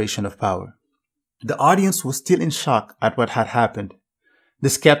demonstration of power. The audience was still in shock at what had happened. The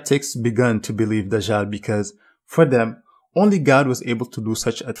skeptics began to believe Dajjal because, for them, only God was able to do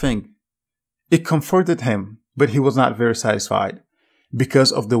such a thing. It comforted him, but he was not very satisfied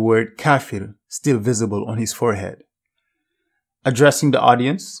because of the word Kaafîr still visible on his forehead. Addressing the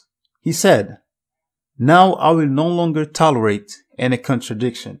audience, he said, "Now I will no longer tolerate and a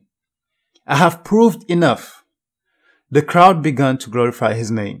contradiction. I have proved enough. The crowd began to glorify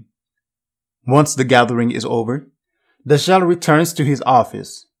his name. Once the gathering is over, Dajjal returns to his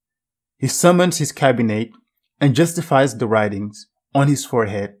office. He summons his cabinet and justifies the writings on his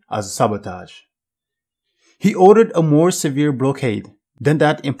forehead as sabotage. He ordered a more severe blockade than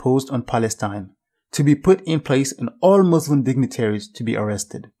that imposed on Palestine to be put in place and all Muslim dignitaries to be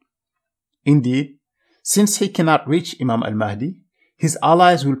arrested. Indeed, since he cannot reach Imam Al Mahdi, his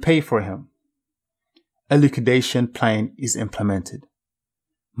allies will pay for him. A liquidation plan is implemented.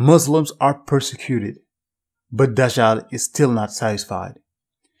 Muslims are persecuted, but Dajjal is still not satisfied.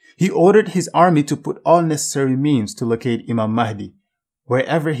 He ordered his army to put all necessary means to locate Imam Mahdi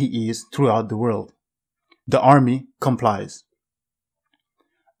wherever he is throughout the world. The army complies.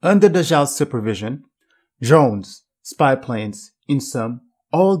 Under Dajjal's supervision, drones, spy planes, in sum,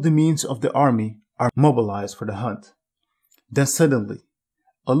 all the means of the army are mobilized for the hunt. Then suddenly,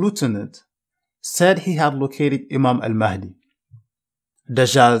 a lieutenant said he had located Imam Al Mahdi.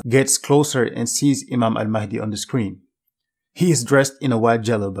 Dajjal gets closer and sees Imam Al Mahdi on the screen. He is dressed in a white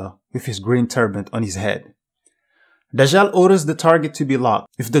jalaba with his green turban on his head. Dajjal orders the target to be locked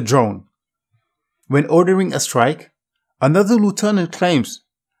with the drone. When ordering a strike, another lieutenant claims,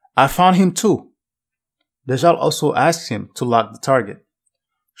 "I found him too." Dajjal also asks him to lock the target.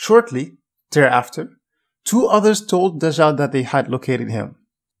 Shortly thereafter, two others told Dajjal that they had located him.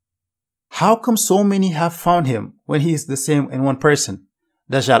 "How come so many have found him when he is the same in one person?"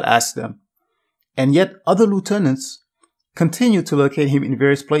 Dajjal asked them. And yet other lieutenants continue to locate him in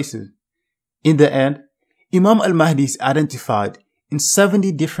various places. In the end, Imam Al Mahdi is identified in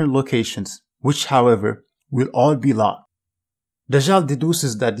 70 different locations, which, however, will all be locked. Dajjal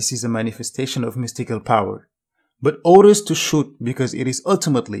deduces that this is a manifestation of mystical power, but orders to shoot because it is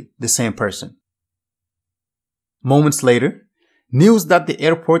ultimately the same person. Moments later, news that the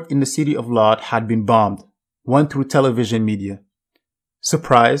airport in the city of Lod had been bombed went through television media.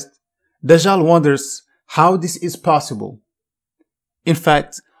 Surprised, Dajjal wonders how this is possible. In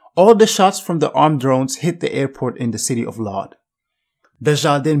fact, all the shots from the armed drones hit the airport in the city of Lod.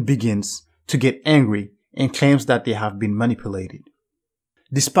 Dajjal then begins to get angry and claims that they have been manipulated.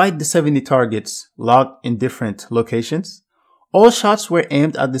 Despite the 70 targets locked in different locations, all shots were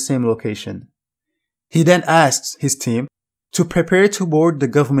aimed at the same location. He then asks his team to prepare to board the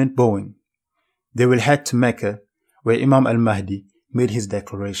government Boeing. They will head to Mecca, where Imam Al Mahdi made his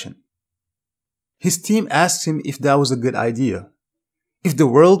declaration. His team asks him if that was a good idea, if the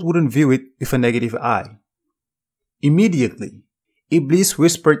world wouldn't view it with a negative eye. Immediately, Iblis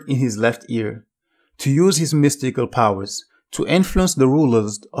whispered in his left ear to use his mystical powers to influence the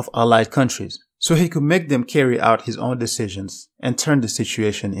rulers of allied countries so he could make them carry out his own decisions and turn the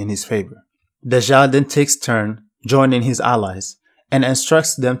situation in his favor. Dajjal then takes turn joining his allies and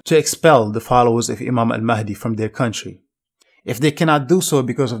instructs them to expel the followers of Imam Al Mahdi from their country. If they cannot do so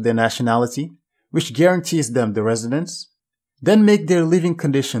because of their nationality, which guarantees them the residence, then make their living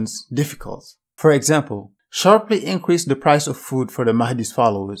conditions difficult. For example, sharply increase the price of food for the Mahdi's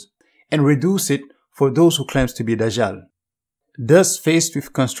followers and reduce it for those who claim to be Dajjal. Thus, faced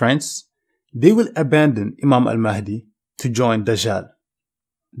with constraints, they will abandon Imam Al Mahdi to join Dajjal.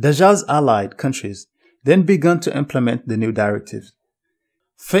 Dajjal's allied countries then began to implement the new directives.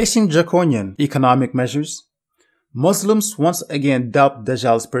 Facing draconian economic measures, Muslims once again doubt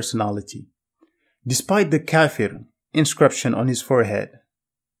Dajjal's personality, despite the Kaafîr inscription on his forehead.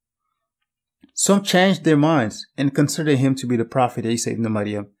 Some changed their minds and consider him to be the Prophet Insa Ibn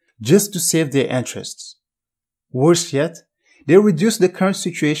Mariam just to save their interests. Worse yet, they reduced the current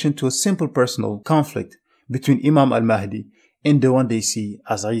situation to a simple personal conflict between Imam Al Mahdi and the one they see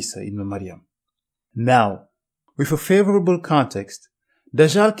as Isa Ibn Mariam. Now, with a favorable context,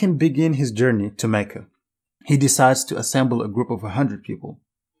 Dajjal can begin his journey to Mecca. He decides to assemble a group of 100 people,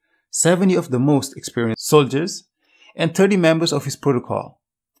 70 of the most experienced soldiers, and 30 members of his protocol.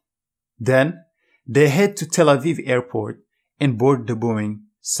 Then, they head to Tel Aviv airport and board the Boeing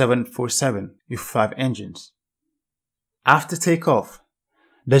 747 with 5 engines. After takeoff,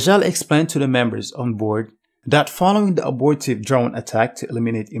 Dajjal explained to the members on board that following the abortive drone attack to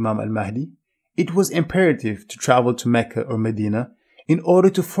eliminate Imam Al Mahdi, it was imperative to travel to Mecca or Medina in order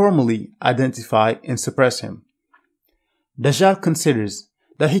to formally identify and suppress him. Dajjal considers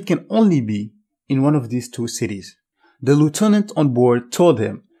that he can only be in one of these two cities. The lieutenant on board told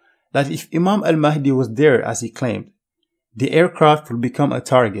him that if Imam Al Mahdi was there as he claimed, the aircraft will become a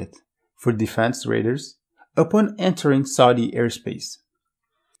target for defense raiders upon entering Saudi airspace.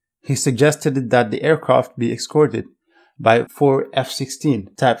 He suggested that the aircraft be escorted by 4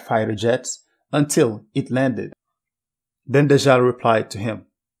 F-16 type fighter jets until it landed. Then Dajjal replied to him,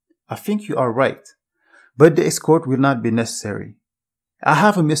 I think you are right, but the escort will not be necessary. I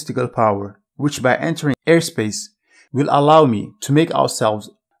have a mystical power, which by entering airspace will allow me to make ourselves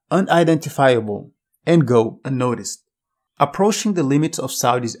unidentifiable and go unnoticed. Approaching the limits of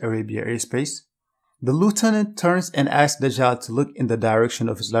Saudi Arabia airspace, the lieutenant turns and asks Dajjal to look in the direction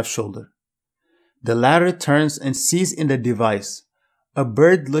of his left shoulder. The latter turns and sees in the device a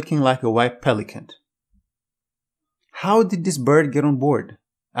bird looking like a white pelican. How did this bird get on board?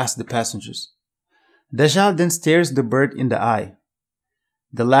 Asked the passengers. Dajjal then stares the bird in the eye.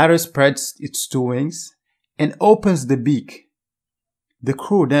 The latter spreads its two wings and opens the beak. The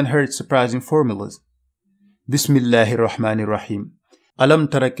crew then heard surprising formulas. Bismillahir Rahmanir Rahim. Alam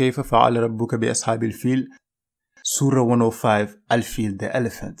tara kayfa fa'ala rabbuka bi ashabil fil. Surah 105, Al-Fil, the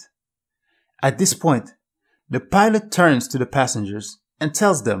elephant. At this point, the pilot turns to the passengers and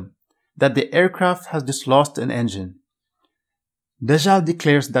tells them that the aircraft has just lost an engine. Dajjal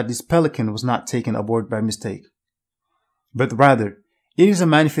declares that this pelican was not taken aboard by mistake, but rather it is a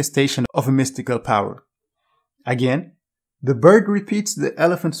manifestation of a mystical power. Again, the bird repeats the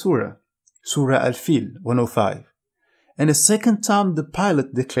elephant surah, Surah Al-Fil 105, and a second time the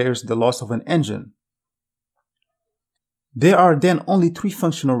pilot declares the loss of an engine. There are then only 3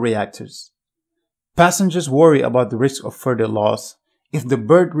 functional reactors. Passengers worry about the risk of further loss if the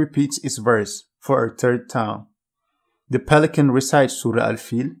bird repeats its verse for a third time. The pelican recites Surah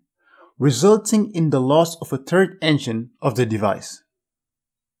Al-Fil, resulting in the loss of a third engine of the device.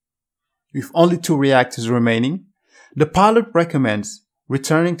 With only 2 reactors remaining, the pilot recommends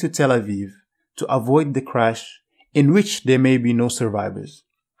returning to Tel Aviv to avoid the crash in which there may be no survivors.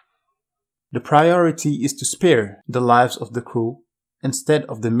 The priority is to spare the lives of the crew instead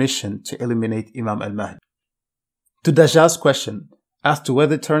of the mission to eliminate Imam Al Mahdi. To Dajjal's question as to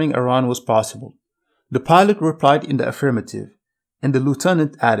whether turning around was possible, the pilot replied in the affirmative, and the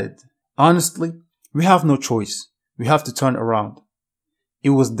lieutenant added, Honestly, we have no choice. We have to turn around. It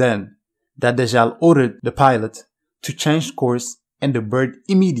was then that Dajjal ordered the pilot to change course, and the bird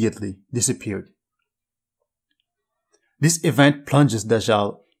immediately disappeared. This event plunges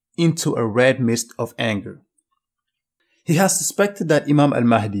Dajjal into a red mist of anger. He has suspected that Imam Al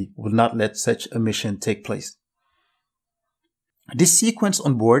Mahdi will not let such a mission take place. This sequence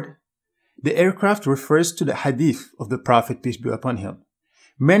on board the aircraft refers to the hadith of the Prophet, peace be upon him,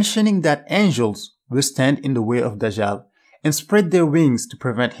 mentioning that angels will stand in the way of Dajjal and spread their wings to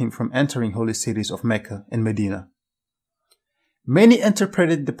prevent him from entering holy cities of Mecca and Medina. Many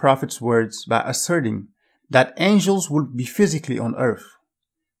interpreted the Prophet's words by asserting that angels would be physically on earth,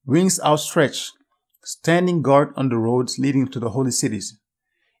 wings outstretched, standing guard on the roads leading to the holy cities.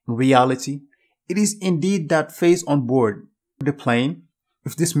 In reality, it is indeed that phase on board the plane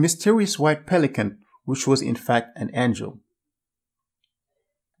with this mysterious white pelican, which was in fact an angel.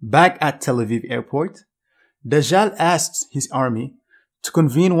 Back at Tel Aviv airport, Dajjal asks his army to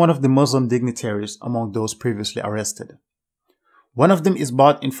convene one of the Muslim dignitaries among those previously arrested. One of them is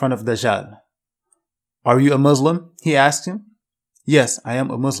brought in front of Dajjal. Are you a Muslim? He asked him. Yes, I am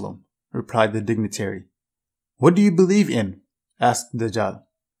a Muslim, replied the dignitary. What do you believe in? Asked Dajjal.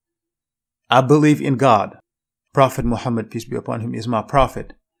 I believe in God. Prophet Muhammad, peace be upon him, is my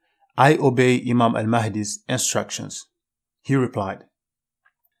prophet. I obey Imam Al Mahdi's instructions. He replied.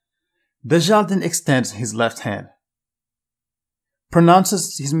 Dajjal then extends his left hand,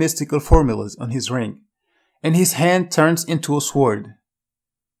 pronounces his mystical formulas on his ring, and his hand turns into a sword.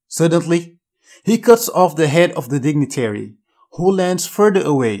 Suddenly, he cuts off the head of the dignitary, who lands further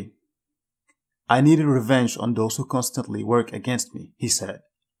away. I needed revenge on those who constantly work against me, he said.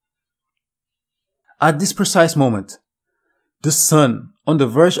 At this precise moment, the sun, on the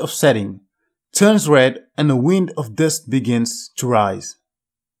verge of setting, turns red and a wind of dust begins to rise.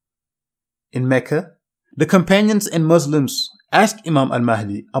 In Mecca, the companions and Muslims ask Imam Al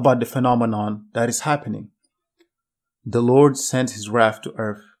Mahdi about the phenomenon that is happening. The Lord sent his wrath to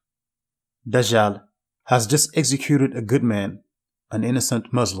earth. Dajjal has just executed a good man, an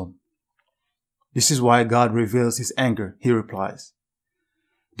innocent Muslim. This is why God reveals his anger, he replies.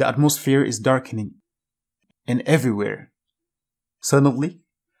 The atmosphere is darkening, and everywhere. Suddenly,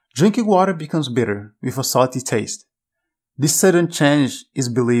 drinking water becomes bitter with a salty taste. This sudden change is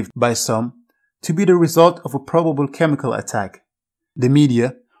believed by some to be the result of a probable chemical attack. The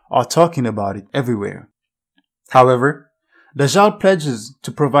media are talking about it everywhere. However, Dajjal pledges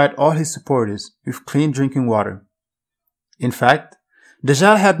to provide all his supporters with clean drinking water. In fact,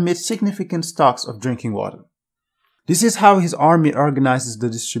 Dajjal had made significant stocks of drinking water. This is how his army organizes the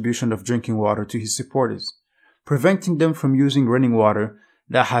distribution of drinking water to his supporters, preventing them from using running water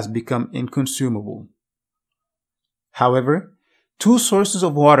that has become inconsumable. However, two sources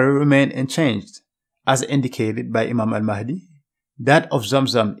of water remain unchanged, as indicated by Imam Al Mahdi, that of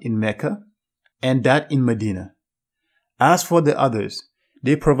Zamzam in Mecca and that in Medina. As for the others,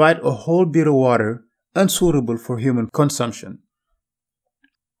 they provide a whole bitter water unsuitable for human consumption.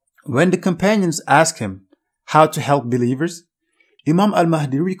 When the companions ask him how to help believers, Imam Al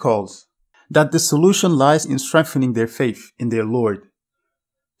Mahdi recalls that the solution lies in strengthening their faith in their Lord.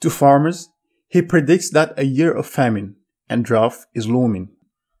 To farmers, he predicts that a year of famine and drought is looming.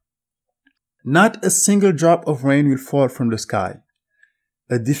 Not a single drop of rain will fall from the sky.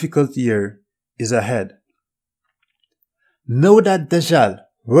 A difficult year is ahead. Know that Dajjal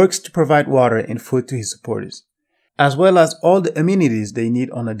works to provide water and food to his supporters, as well as all the amenities they need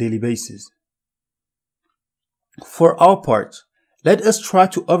on a daily basis. For our part, let us try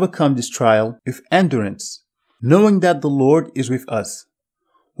to overcome this trial with endurance, knowing that the Lord is with us.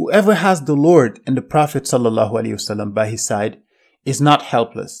 Whoever has the Lord and the Prophet ﷺ by his side is not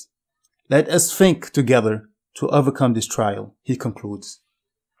helpless. Let us think together to overcome this trial, he concludes.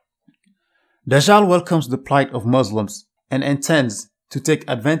 Dajjal welcomes the plight of Muslims and intends to take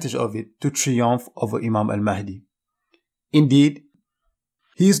advantage of it to triumph over Imam Al Mahdi. Indeed,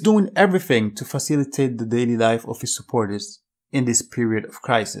 he is doing everything to facilitate the daily life of his supporters in this period of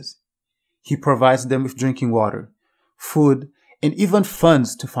crisis. He provides them with drinking water, food, and even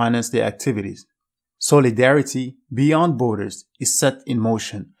funds to finance their activities. Solidarity beyond borders is set in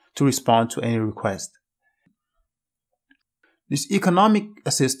motion to respond to any request. This economic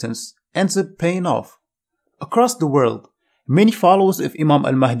assistance ends up paying off. Across the world, many followers of Imam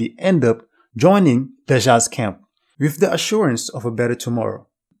Al Mahdi end up joining Dajjal's camp with the assurance of a better tomorrow.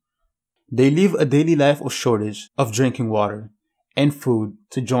 They live a daily life of shortage of drinking water and food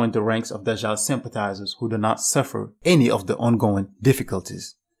to join the ranks of Dajjal's sympathizers who do not suffer any of the ongoing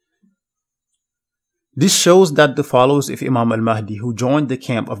difficulties. This shows that the followers of Imam Al Mahdi who join the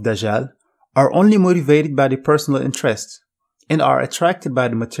camp of Dajjal are only motivated by their personal interests and are attracted by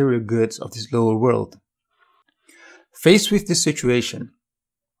the material goods of this lower world. Faced with this situation,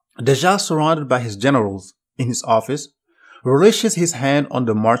 Dajjal, surrounded by his generals in his office, relishes his hand on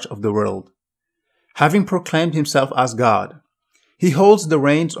the march of the world. Having proclaimed himself as God, he holds the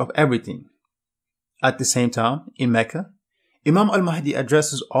reins of everything. At the same time, in Mecca, Imam Al Mahdi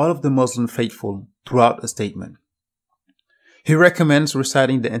addresses all of the Muslim faithful throughout a statement. He recommends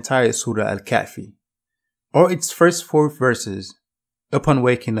reciting the entire Surah Al-Kaafîr, or its first 4 verses, upon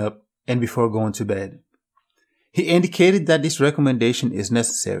waking up and before going to bed. He indicated that this recommendation is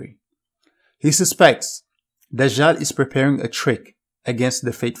necessary. He suspects Dajjal is preparing a trick against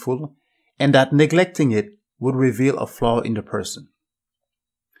the faithful and that neglecting it would reveal a flaw in the person.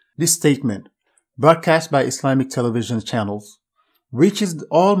 This statement, broadcast by Islamic television channels, reaches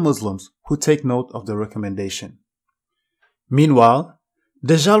all Muslims who take note of the recommendation. Meanwhile,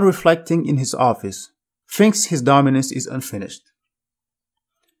 Dajjal, reflecting in his office, thinks his dominance is unfinished.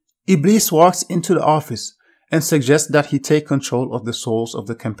 Iblis walks into the office and suggests that he take control of the souls of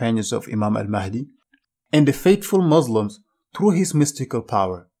the companions of Imam Al Mahdi and the faithful Muslims through his mystical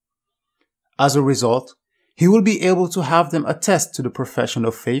power. As a result, he will be able to have them attest to the profession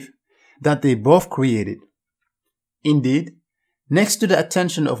of faith that they both created. Indeed, next to the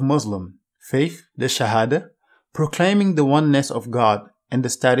attention of Muslim faith, the Shahada, proclaiming the oneness of God and the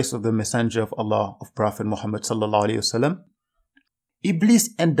status of the Messenger of Allah of Prophet Muhammad ﷺ, Iblis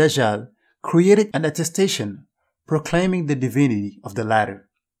and Dajjal created an attestation proclaiming the divinity of the latter.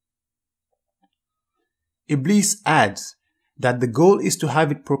 Iblis adds that the goal is to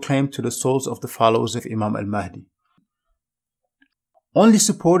have it proclaimed to the souls of the followers of Imam Al Mahdi. Only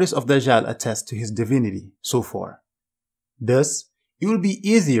supporters of Dajjal attest to his divinity so far. Thus, it will be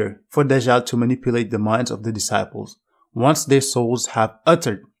easier for Dajjal to manipulate the minds of the disciples once their souls have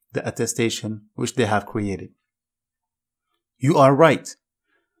uttered the attestation which they have created. You are right.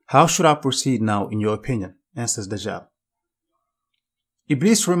 How should I proceed now in your opinion? Answers Dajjal.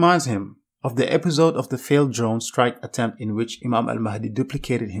 Iblis reminds him of the episode of the failed drone strike attempt in which Imam Al Mahdi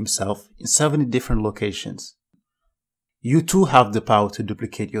duplicated himself in 70 different locations. You too have the power to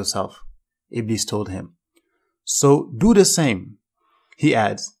duplicate yourself, Iblis told him. So do the same. He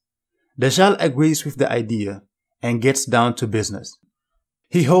adds. Dajjal agrees with the idea and gets down to business.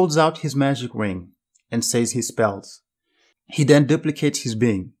 He holds out his magic ring and says his spells. He then duplicates his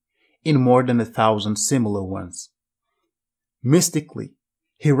being in more than 1,000 similar ones. Mystically,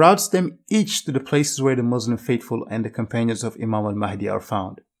 he routes them each to the places where the Muslim faithful and the companions of Imam Al Mahdi are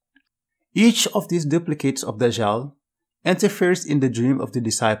found. Each of these duplicates of Dajjal interferes in the dream of the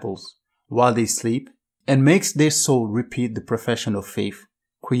disciples while they sleep and makes their soul repeat the profession of faith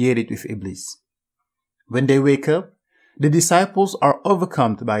created with Iblis. When they wake up, the disciples are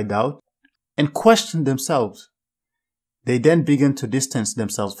overcome by doubt and question themselves. They then begin to distance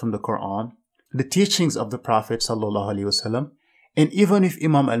themselves from the Quran, the teachings of the Prophet ﷺ, and even with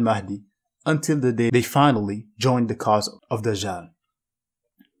Imam Al Mahdi, until the day they finally joined the cause of Dajjal.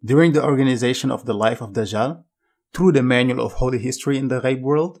 During the organization of the life of Dajjal, through the Manual of Holy History in the Ghaib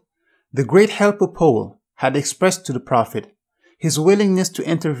World, the great helper Paul had expressed to the Prophet his willingness to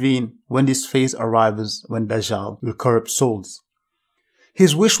intervene when this phase arrives when Dajjal will corrupt souls.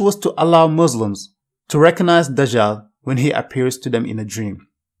 His wish was to allow Muslims to recognize Dajjal when he appears to them in a dream.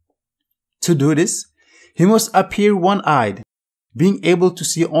 To do this, he must appear one-eyed, being able to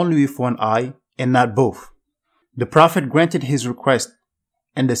see only with one eye and not both. The Prophet granted his request,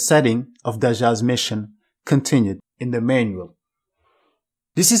 and the setting of Dajjal's mission continued in the manual.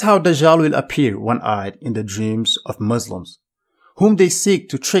 This is how Dajjal will appear one-eyed in the dreams of Muslims, whom they seek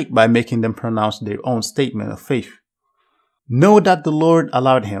to trick by making them pronounce their own statement of faith. Know that the Lord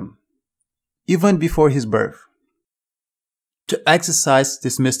allowed him, even before his birth, to exercise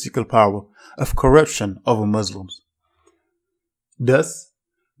this mystical power of corruption over Muslims. Thus,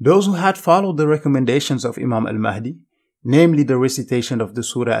 those who had followed the recommendations of Imam Al Mahdi, namely the recitation of the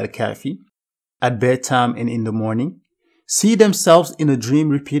Surah Al-Kaafîr at bedtime and in the morning, see themselves in a dream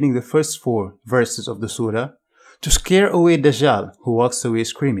repeating the first 4 verses of the surah to scare away Dajjal, who walks away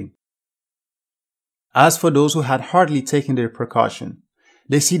screaming. As for those who had hardly taken their precaution,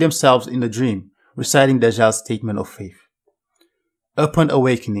 they see themselves in a dream reciting Dajjal's statement of faith. Upon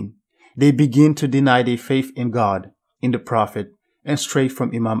awakening, they begin to deny their faith in God, in the Prophet, and stray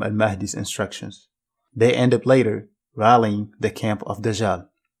from Imam Al Mahdi's instructions. They end up later rallying the camp of Dajjal.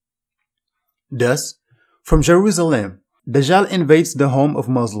 Thus, from Jerusalem, Dajjal invades the home of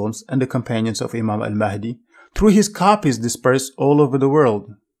Muslims and the companions of Imam Al Mahdi through his copies dispersed all over the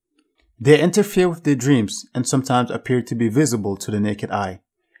world. They interfere with their dreams and sometimes appear to be visible to the naked eye.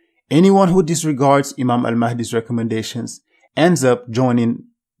 Anyone who disregards Imam Al Mahdi's recommendations ends up joining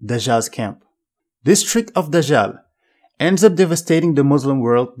Dajjal's camp. This trick of Dajjal ends up devastating the Muslim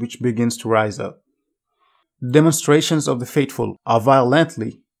world, which begins to rise up. The demonstrations of the faithful are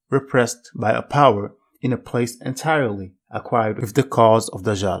violently repressed by a power in a place entirely acquired with the cause of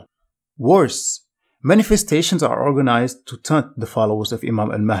Dajjal. Worse, manifestations are organized to taunt the followers of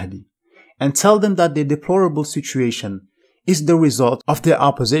Imam Al Mahdi and tell them that their deplorable situation is the result of their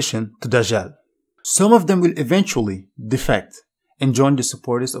opposition to Dajjal. Some of them will eventually defect and join the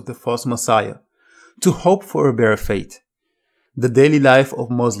supporters of the false Messiah to hope for a better fate. The daily life of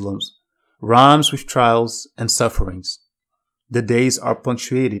Muslims rhymes with trials and sufferings. The days are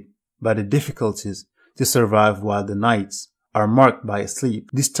punctuated by the difficulties to survive, while the nights are marked by a sleep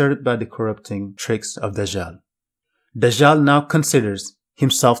disturbed by the corrupting tricks of Dajjal. Dajjal now considers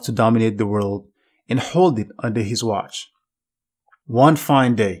himself to dominate the world and hold it under his watch. One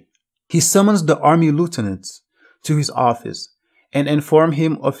fine day, he summons the army lieutenants to his office and informs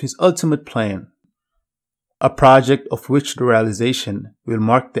him of his ultimate plan, a project of which the realization will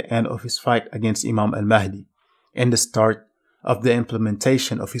mark the end of his fight against Imam Al Mahdi and the start of the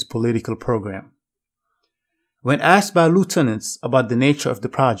implementation of his political program. When asked by lieutenants about the nature of the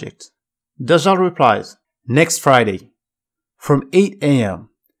project, Dajjal replies, "Next Friday, from 8 a.m.,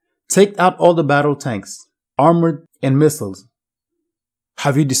 take out all the battle tanks, armored and missiles."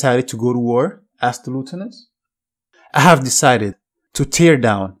 "Have you decided to go to war?" asked the lieutenants. "I have decided to tear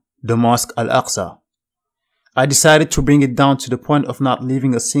down the Mosque Al-Aqsa. I decided to bring it down to the point of not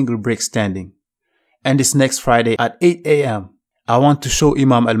leaving a single brick standing. And this next Friday at 8 a.m., I want to show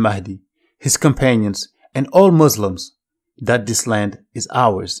Imam Al Mahdi, his companions, and all Muslims that this land is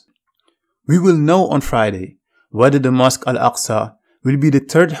ours. We will know on Friday whether the Mosque Al-Aqsa will be the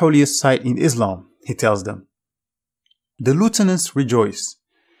 3rd holiest site in Islam," he tells them. The lieutenants rejoice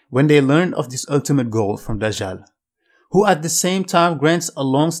when they learn of this ultimate goal from Dajjal, who at the same time grants a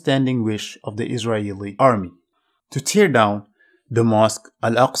long-standing wish of the Israeli army to tear down the Mosque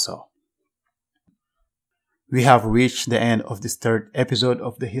Al-Aqsa. We have reached the end of this 3rd episode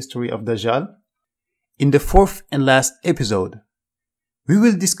of the history of Dajjal. In the 4th and last episode, we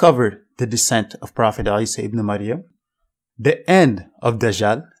will discover the descent of Prophet Insa Ibn Mariam, the end of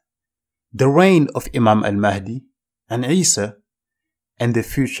Dajjal, the reign of Imam Al Mahdi and Isa, and the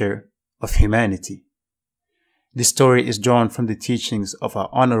future of humanity. This story is drawn from the teachings of our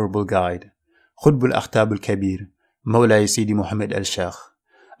honorable guide, Qutb al-Akhtab al-Kabir, Mawlay Sidi Muhammad al-Sheikh.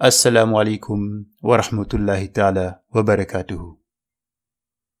 Assalamu alaikum wa rahmatullahi ta'ala wa barakatuhu.